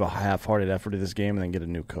give a half-hearted effort to this game and then get a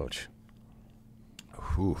new coach.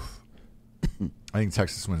 Oof. I think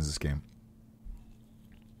Texas wins this game.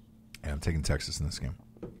 Yeah, I'm taking Texas in this game.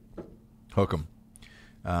 Hook 'em.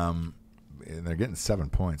 And they're getting 7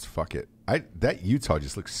 points. Fuck it. That Utah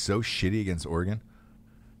just looks so shitty against Oregon.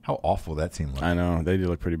 How awful that team looked. I know. They do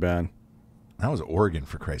look pretty bad. That was Oregon,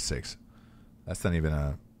 for Christ's sakes. That's not even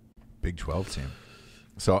a Big 12 team.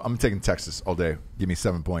 So I'm taking Texas all day. Give me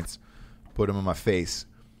 7 points. Put them in my face.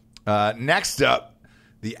 Next up,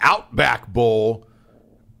 the Outback Bowl.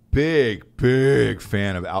 Big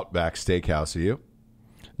fan of Outback Steakhouse. Are you?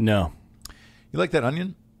 No. You like that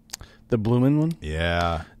onion? The Bloomin' one?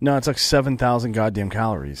 Yeah. No, it's like 7,000 goddamn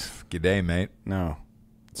calories. Good day, mate. No.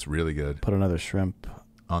 It's really good. Put another shrimp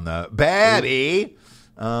On the baby.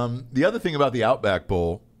 The other thing about the Outback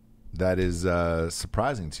Bowl that is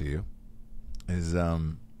surprising to you is they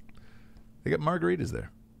got margaritas there.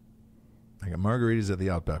 They got margaritas at the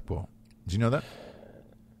Outback Bowl. Did you know that?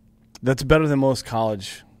 That's better than most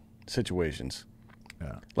college situations.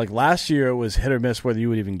 Yeah. Like last year, it was hit or miss whether you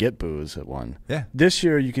would even get booze at one. Yeah. This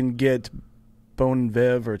year, you can get Bone and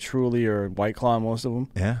Viv or Truly or White Claw, most of them.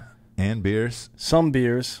 Yeah. And beers. Some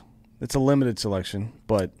beers. It's a limited selection,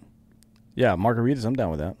 but yeah, margaritas, I'm down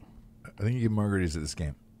with that. I think you get margaritas at this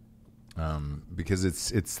game because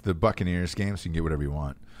it's the Buccaneers game, so you can get whatever you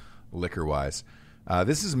want, liquor-wise.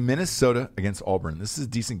 This is Minnesota against Auburn. This is a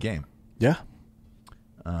decent game. Yeah.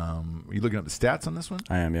 Are you looking at the stats on this one?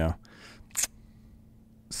 I am, yeah.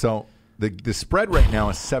 So the spread right now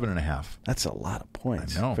is 7.5. That's a lot of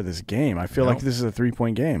points I know. for this game. I feel like this is a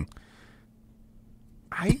 3-point game.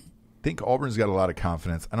 I think Auburn's got a lot of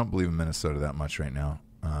confidence. I don't believe in Minnesota that much right now.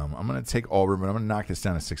 I'm going to take Auburn, but I'm going to knock this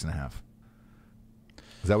down to 6.5.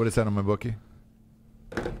 Is that what it's at on my bookie?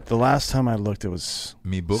 The last time I looked, it was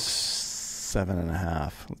Me book?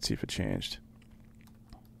 7.5. Let's see if it changed.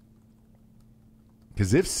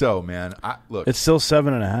 Because if so, man, look. It's still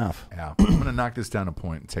 7.5. Yeah, I'm going to knock this down a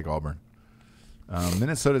point and take Auburn.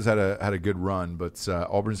 Minnesota's had a good run, but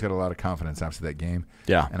Auburn's got a lot of confidence after that game.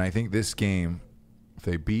 Yeah. And I think this game, if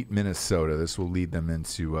they beat Minnesota, this will lead them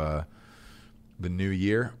into the new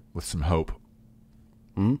year with some hope.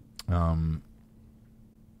 Mm-hmm.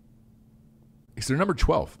 Because they're number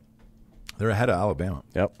 12. They're ahead of Alabama.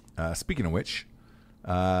 Yep. Speaking of which,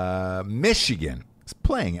 Michigan is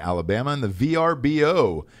playing Alabama in the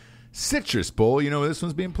VRBO Citrus Bowl. You know where this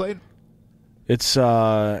one's being played? It's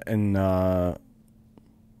in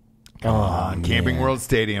Camping World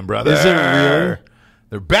Stadium, brother. Is it really?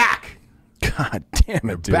 They're back. God damn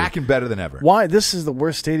it, dude. Back and better than ever. Why? This is the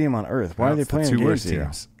worst stadium on earth. Why are they It's playing the two games worst here?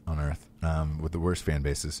 teams on earth with the worst fan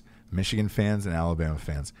bases? Michigan fans and Alabama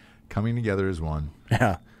fans coming together as one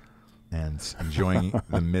Yeah. and enjoying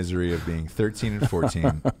the misery of being 13 and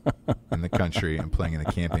 14 in the country and playing in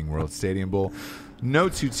the Camping World Stadium Bowl. No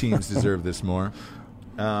two teams deserve this more.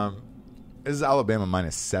 This is Alabama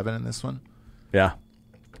 -7 in this one. Yeah.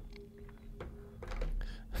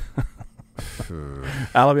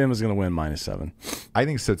 Alabama's going to win -7. I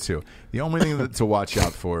think so too. The only thing to watch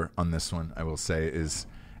out for on this one, I will say, is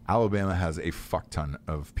Alabama has a fuck ton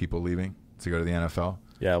of people leaving to go to the NFL.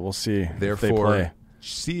 Yeah, we'll see if they Therefore, play.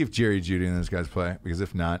 see if Jerry Jeudy and those guys play, because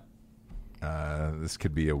if not, this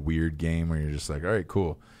could be a weird game where you're just like, all right,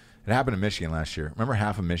 cool. It happened in Michigan last year. Remember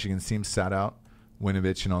half of Michigan's team sat out?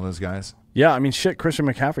 Winovich and all those guys? Yeah, I mean, shit, Christian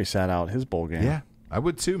McCaffrey sat out his bowl game. Yeah, I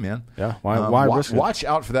would too, man. Yeah, why risk it? Watch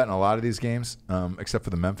out for that in a lot of these games, except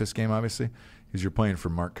for the Memphis game, obviously, because you're playing for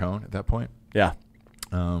Mark Cohn at that point. Yeah.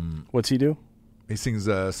 What's he do? He sings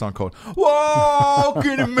a song called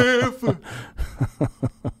Walking in Memphis.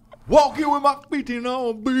 Walking with my feet in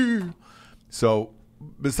on beer. So,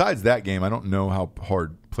 besides that game, I don't know how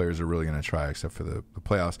hard players are really going to try except for the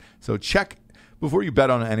playoffs. So, check before you bet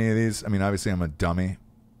on any of these. I mean, obviously, I'm a dummy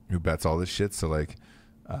who bets all this shit. So, like,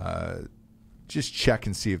 just check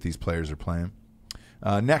and see if these players are playing.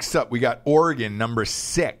 Next up, we got Oregon, number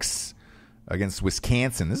 6, against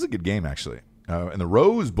Wisconsin. This is a good game, actually. In the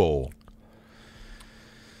Rose Bowl.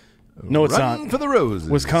 No, it's Run not. for the Roses.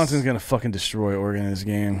 Wisconsin's going to fucking destroy Oregon in this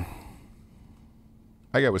game.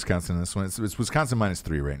 I got Wisconsin in this one. It's Wisconsin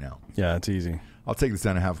 -3 right now. Yeah, it's easy. I'll take this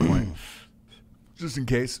down a half point. Just in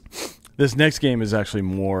case. This next game is actually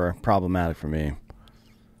more problematic for me.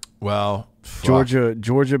 Well, fuck.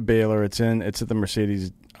 Georgia, Baylor. It's at the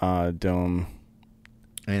Mercedes Dome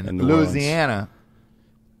And in New Orleans. Louisiana.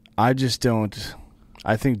 I just don't.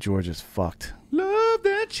 I think Georgia's fucked. Love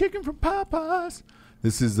that chicken from Popeyes.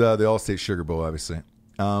 This is the All-State Sugar Bowl, obviously.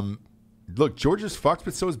 Look, Georgia's fucked,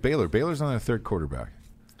 but so is Baylor. Baylor's on their third quarterback.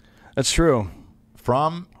 That's true.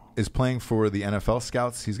 Fromm is playing for the NFL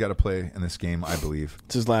scouts. He's got to play in this game, I believe.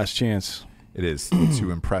 It's his last chance. It is to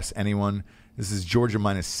impress anyone. This is Georgia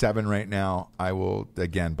 -7 right now. I will,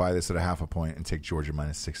 again, buy this at a half a point and take Georgia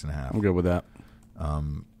 -6.5. I'm good with that.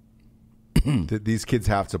 These kids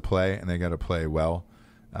have to play, and they got to play well.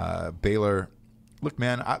 Baylor look,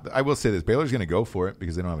 man, I will say this: Baylor's going to go for it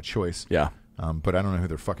because they don't have a choice. Yeah. But I don't know who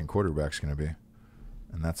their fucking quarterback's going to be,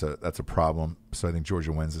 and that's a problem. So I think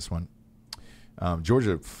Georgia wins this one.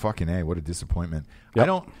 Georgia, fucking A, what a disappointment. Yep. I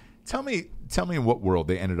don't. Tell me in what world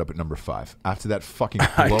they ended up at number 5 after that fucking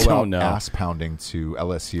I blowout don't know. ass pounding to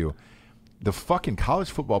LSU. The fucking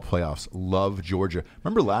college football playoffs love Georgia.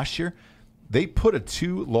 Remember last year? They put a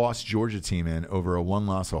 2-loss Georgia team in over a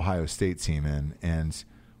 1-loss Ohio State team in, and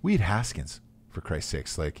we had Haskins, for Christ's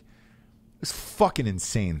sakes. Like, it's fucking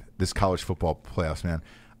insane, this college football playoffs, man.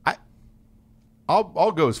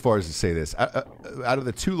 I'll go as far as to say this. Out of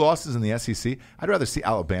the 2 losses in the SEC, I'd rather see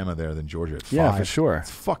Alabama there than Georgia at 5. Yeah, for sure.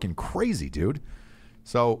 It's fucking crazy, dude.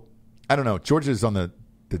 So, I don't know. Georgia's on the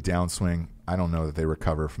downswing. I don't know that they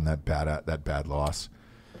recover from that bad loss.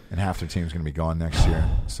 And half their team's going to be gone next year.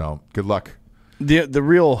 So, good luck. The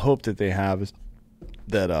real hope that they have is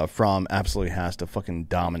that Fromm absolutely has to fucking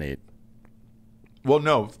dominate. Well,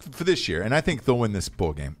 no, for this year, and I think they'll win this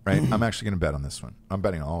bowl game, right? I'm actually going to bet on this one. I'm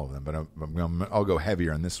betting on all of them, but I'll go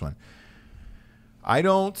heavier on this one. I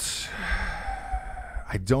don't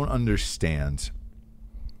understand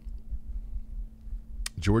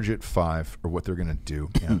Georgia at 5 or what they're going to do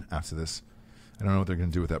after this. I don't know what they're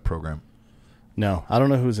going to do with that program. No, I don't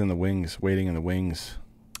know who's in the wings, waiting in the wings.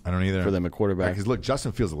 I don't either. For them at quarterback. Because, look,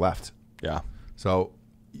 Justin Fields left. Yeah. So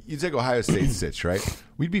you take Ohio State sitch, right?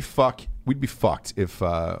 We'd be fucked if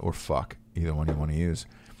or fuck, either one you want to use.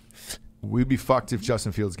 We'd be fucked if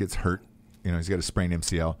Justin Fields gets hurt. You know, he's got a sprained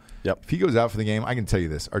MCL. Yep. If he goes out for the game, I can tell you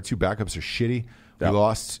this: our 2 backups are shitty. We Yep.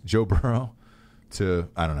 lost Joe Burrow to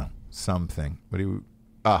something.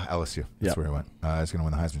 LSU. That's where he went. He's going to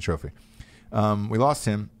win the Heisman Trophy. We lost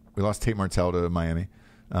him. We lost Tate Martell to Miami,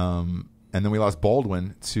 and then we lost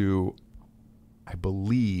Baldwin to, I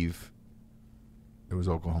believe, it was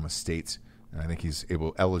Oklahoma State, and I think he's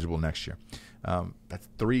eligible next year. That's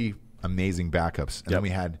 3 amazing backups. And then we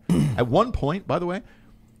had, at one point, by the way,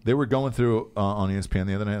 they were going through on ESPN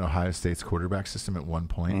the other night Ohio State's quarterback system at one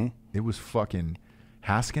point. Mm-hmm. It was fucking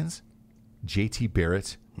Haskins, J.T.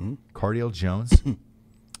 Barrett, Cardale Jones,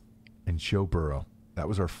 and Joe Burrow. That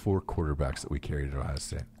was our 4 quarterbacks that we carried at Ohio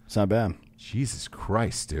State. It's not bad. Jesus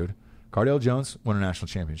Christ, dude. Cardale Jones won a national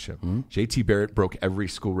championship. J.T. Barrett broke every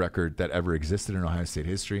school record that ever existed in Ohio State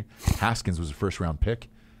history. Haskins was a first-round pick.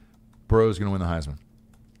 Burrow's going to win the Heisman.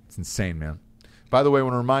 It's insane, man. By the way, I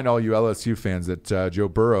want to remind all you LSU fans that Joe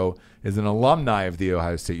Burrow is an alumni of The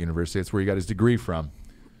Ohio State University. That's where he got his degree from.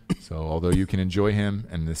 So although you can enjoy him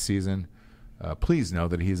and this season, please know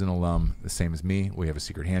that he's an alum, the same as me. We have a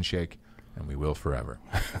secret handshake, and we will forever.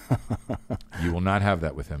 You will not have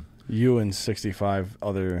that with him. You and 65,000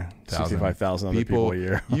 other people a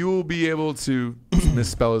year. You will be able to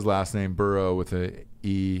misspell his last name, Burrow, with a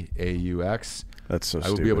E-A-U-X. That's so I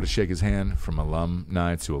stupid. will be able to shake his hand from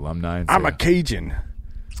alumni to alumni. And I'm say, a Cajun.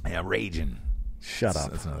 Yeah, raging. Shut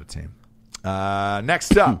up. That's another team.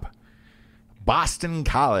 Next up, Boston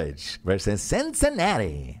College versus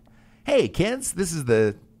Cincinnati. Hey, kids, this is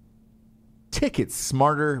the Ticket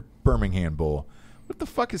Smarter Birmingham Bowl. What the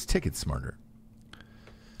fuck is Ticket Smarter?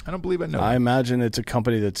 I don't believe I know. I imagine it's a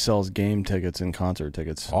company that sells game tickets and concert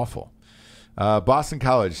tickets. Awful. Boston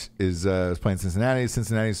College is playing Cincinnati.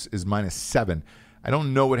 Cincinnati is -7. I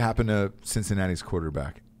don't know what happened to Cincinnati's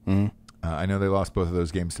quarterback. I know they lost both of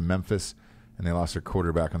those games to Memphis, and they lost their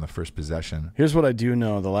quarterback on the first possession. Here's what I do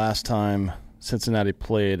know. The last time Cincinnati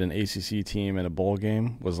played an ACC team in a bowl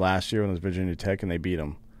game was last year when it was Virginia Tech, and they beat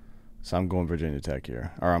them. So I'm going Virginia Tech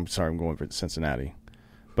here. Or I'm going for Cincinnati.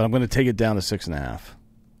 But I'm going to take it down to 6.5.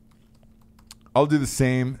 I'll do the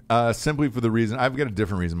same, simply for the reason. I've got a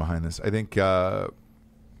different reason behind this. I think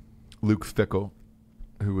Luke Fickell,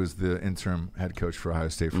 who was the interim head coach for Ohio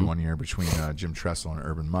State for 1 year between Jim Tressel and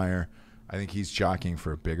Urban Meyer, I think he's jockeying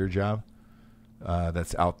for a bigger job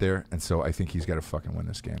that's out there. And so I think he's got to fucking win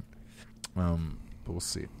this game. But we'll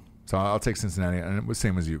see. So I'll take Cincinnati. And it was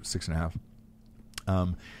same as you,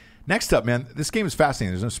 6.5. Next up, man, this game is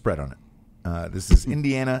fascinating. There's no spread on it. This is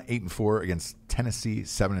Indiana 8-4 against Tennessee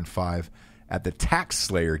 7-5 at the Tax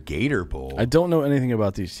Slayer Gator Bowl. I don't know anything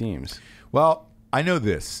about these teams. Well, I know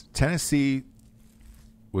this. Tennessee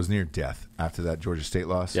was near death after that Georgia State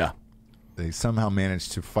loss. Yeah. They somehow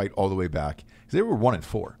managed to fight all the way back. They were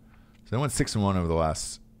 1-4. So they went 6-1 over the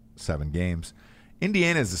last 7 games.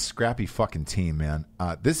 Indiana is a scrappy fucking team, man.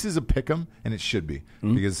 This is a pick'em, and it should be.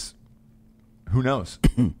 Because who knows?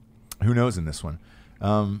 Who knows in this one?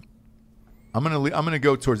 I'm gonna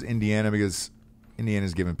go towards Indiana because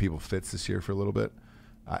Indiana's given people fits this year for a little bit.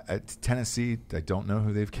 Tennessee, I don't know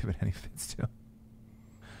who they've given any fits to.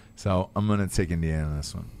 So I'm going to take Indiana in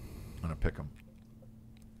this one. I'm going to pick them.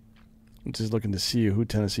 I'm just looking to see who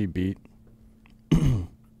Tennessee beat.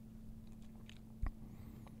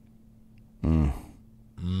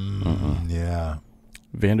 Yeah.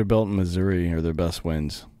 Vanderbilt and Missouri are their best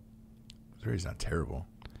wins. Missouri's not terrible.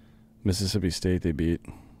 Mississippi State they beat.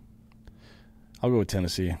 I'll go with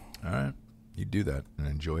Tennessee. All right. You do that and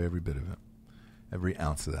enjoy every bit of it. Every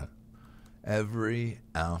ounce of that. Every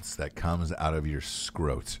ounce that comes out of your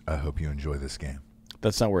scrot. I hope you enjoy this game.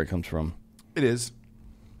 That's not where it comes from. It is.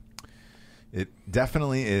 It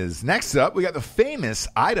definitely is. Next up, we got the famous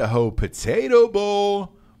Idaho Potato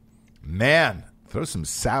Bowl. Man, throw some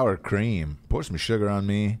sour cream. Pour some sugar on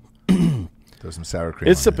me. Throw some sour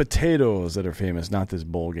cream It's on the me. potatoes that are famous, not this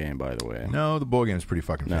bowl game, by the way. No, the bowl game is pretty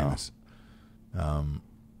fucking famous.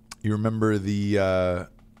 You remember the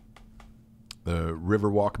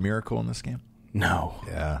Riverwalk miracle in this game? No.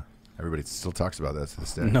 Yeah. Everybody still talks about that to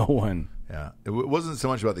this day. No one. Yeah. It wasn't so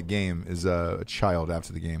much about the game as a child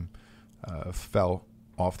after the game fell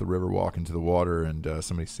off the Riverwalk into the water, and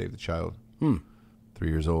somebody saved the child. 3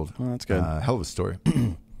 years old. Well, that's good. Hell of a story.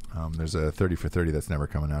 There's a 30 for 30 that's never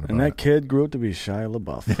coming out about And that it. kid grew up to be Shia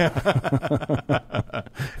LaBeouf.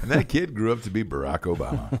 And that kid grew up to be Barack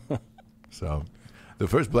Obama. So, the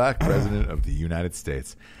first black president of the United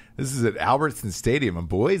States. This is at Albertson Stadium in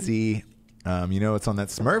Boise. It's on that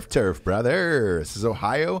Smurf turf, brother. This is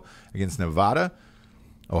Ohio against Nevada.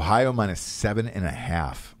 Ohio minus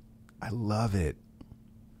 7.5. I love it.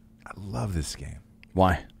 I love this game.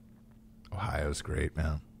 Why? Ohio's great,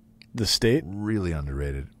 man. The state? Really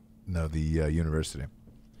underrated. No, the university.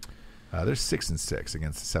 They're 6-6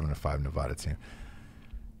 against the 7-5 Nevada team.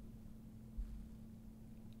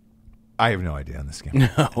 I have no idea on this game.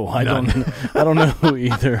 No, I don't know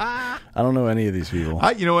either. I don't know any of these people.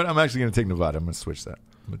 You know what? I'm actually going to take Nevada. I'm going to switch that.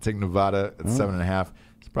 I'm going to take Nevada at 7.5.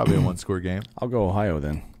 It's probably a one-score game. I'll go Ohio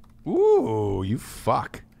then. Ooh, you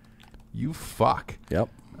fuck. You fuck. Yep.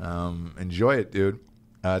 Enjoy it, dude.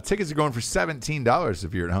 Tickets are going for $17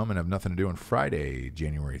 if you're at home and have nothing to do on Friday,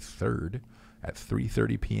 January 3rd at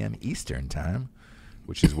 3:30 p.m. Eastern time,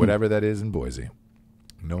 which is whatever that is in Boise.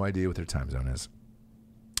 No idea what their time zone is.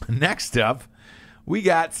 Next up, we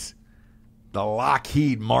got the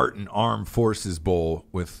Lockheed Martin Armed Forces Bowl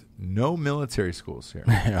with no military schools here.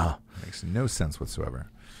 Yeah. Makes no sense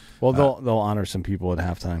whatsoever. Well, they'll honor some people at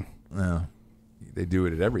halftime. No, they do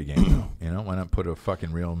it at every game, though. Why not put a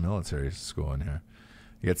fucking real military school in here?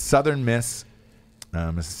 You got Southern Miss,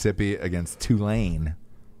 Mississippi against Tulane.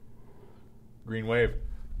 Green Wave.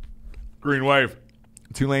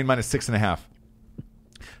 Tulane minus 6.5.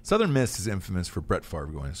 Southern Miss is infamous for Brett Favre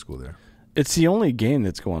going to school there. It's the only game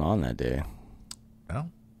that's going on that day.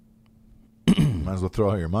 Well, might as well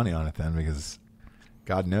throw all your money on it then, because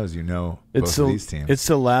God knows both of these teams. It's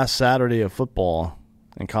the last Saturday of football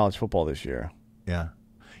in college football this year. Yeah.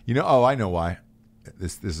 I know why.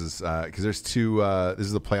 This is because there's two. This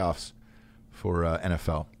is the playoffs for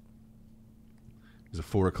NFL. There's a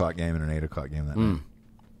 4:00 game and an 8:00 game that night.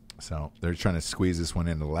 So they're trying to squeeze this one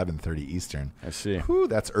in at 11:30 Eastern. I see. Whew,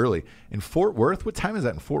 that's early. In Fort Worth, what time is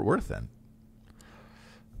that in Fort Worth then?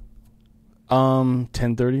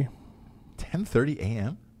 10:30. 10:30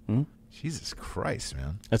 a.m. Jesus Christ,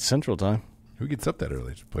 man! That's Central Time. Who gets up that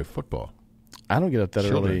early to play football? I don't get up that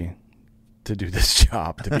Children. early to do this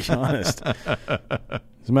job, to be honest.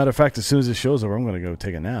 As a matter of fact, as soon as the show's over, I'm going to go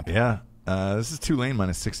take a nap. Yeah. This is Tulane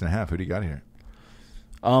minus 6.5. Who do you got here?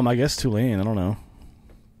 I guess Tulane. I don't know.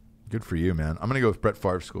 Good for you, man. I'm going to go with Brett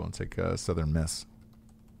Favre School and take Southern Miss.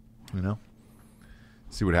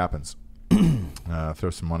 See what happens. Throw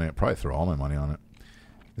some money. Probably throw all my money on it.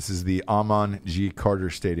 This is the Amon G. Carter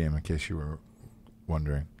Stadium, in case you were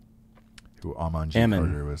wondering who Amon G.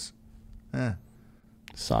 Carter was.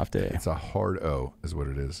 Soft A. It's a hard O is what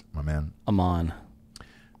it is, my man. Amon.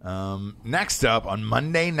 Next up on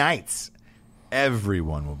Monday nights,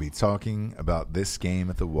 everyone will be talking about this game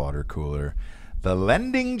at the water cooler. The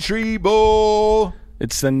Lending Tree Bowl.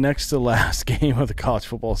 It's the next to last game of the college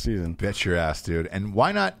football season. Bet your ass, dude. And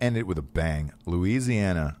why not end it with a bang?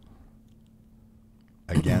 Louisiana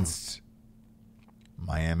against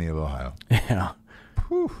Miami of Ohio. Yeah.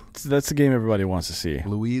 Whew. That's the game everybody wants to see.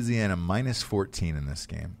 Louisiana minus 14 in this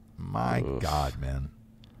game. My God, man.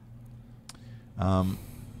 I'm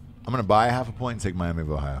going to buy a half a point and take Miami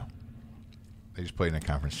of Ohio. They just played in a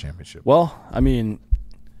conference championship. Well, I mean,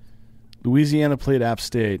 Louisiana played App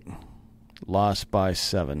State, lost by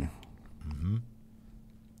 7. Mm-hmm.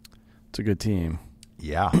 It's a good team.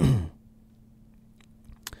 Yeah.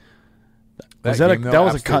 That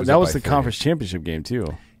was the conference championship game too.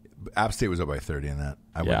 App State was up by 30 in that.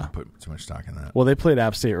 I wouldn't put too much stock in that. Well, they played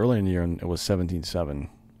App State earlier in the year, and it was 17-7.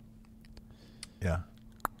 Yeah.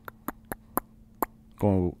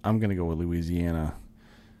 I'm going to go with Louisiana.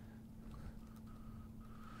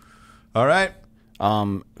 All right.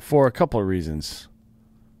 For a couple of reasons.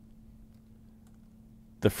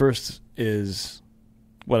 The first is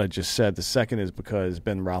what I just said. The second is because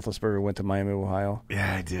Ben Roethlisberger went to Miami, Ohio.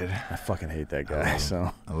 Yeah, I did. I fucking hate that guy.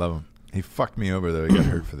 I love him. He fucked me over, though. He got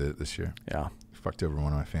hurt for this year. Yeah. He fucked over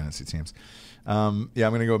one of my fantasy teams. I'm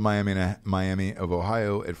going to go with Miami of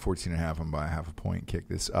Ohio at 14.5. I'm by half a point. Kick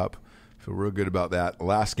this up. Feel real good about that.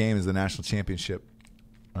 Last game is the national championship.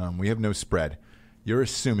 We have no spread. You're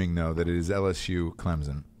assuming, though, that it is LSU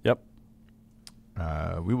Clemson. Yep.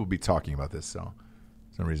 We will be talking about this, so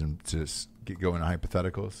there's no reason to get going to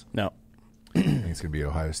hypotheticals. No. I think it's going to be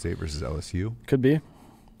Ohio State versus LSU. Could be.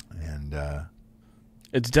 And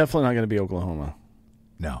it's definitely not going to be Oklahoma.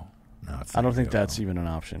 No, it's not. I don't think that's even an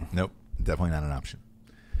option. Nope, definitely not an option.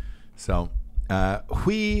 So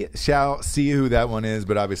we shall see who that one is,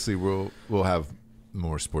 but obviously we'll have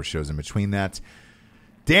more sports shows in between that.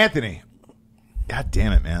 D'Anthony, God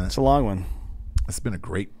damn it, man! It's a long one. It's been a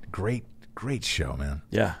great show, man.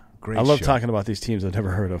 Yeah, great. I love show. talking about these teams I've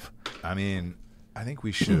never heard of. I mean, I think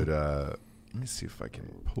we should. Let me see if I can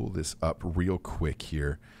pull this up real quick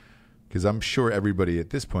here, because I'm sure everybody at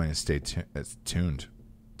this point is tuned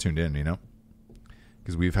in. You know,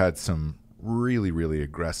 because we've had some really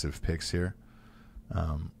aggressive picks here.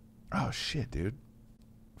 Oh shit, dude!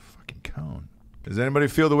 Fucking cone. Does anybody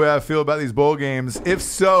feel the way I feel about these bowl games? If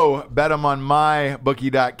so, bet them on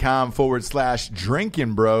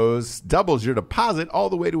mybookie.com/Drinkin Bros. Doubles your deposit all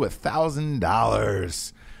the way to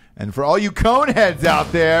 $1,000. And for all you cone heads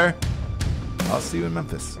out there, I'll see you in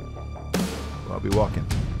Memphis. I'll be walking.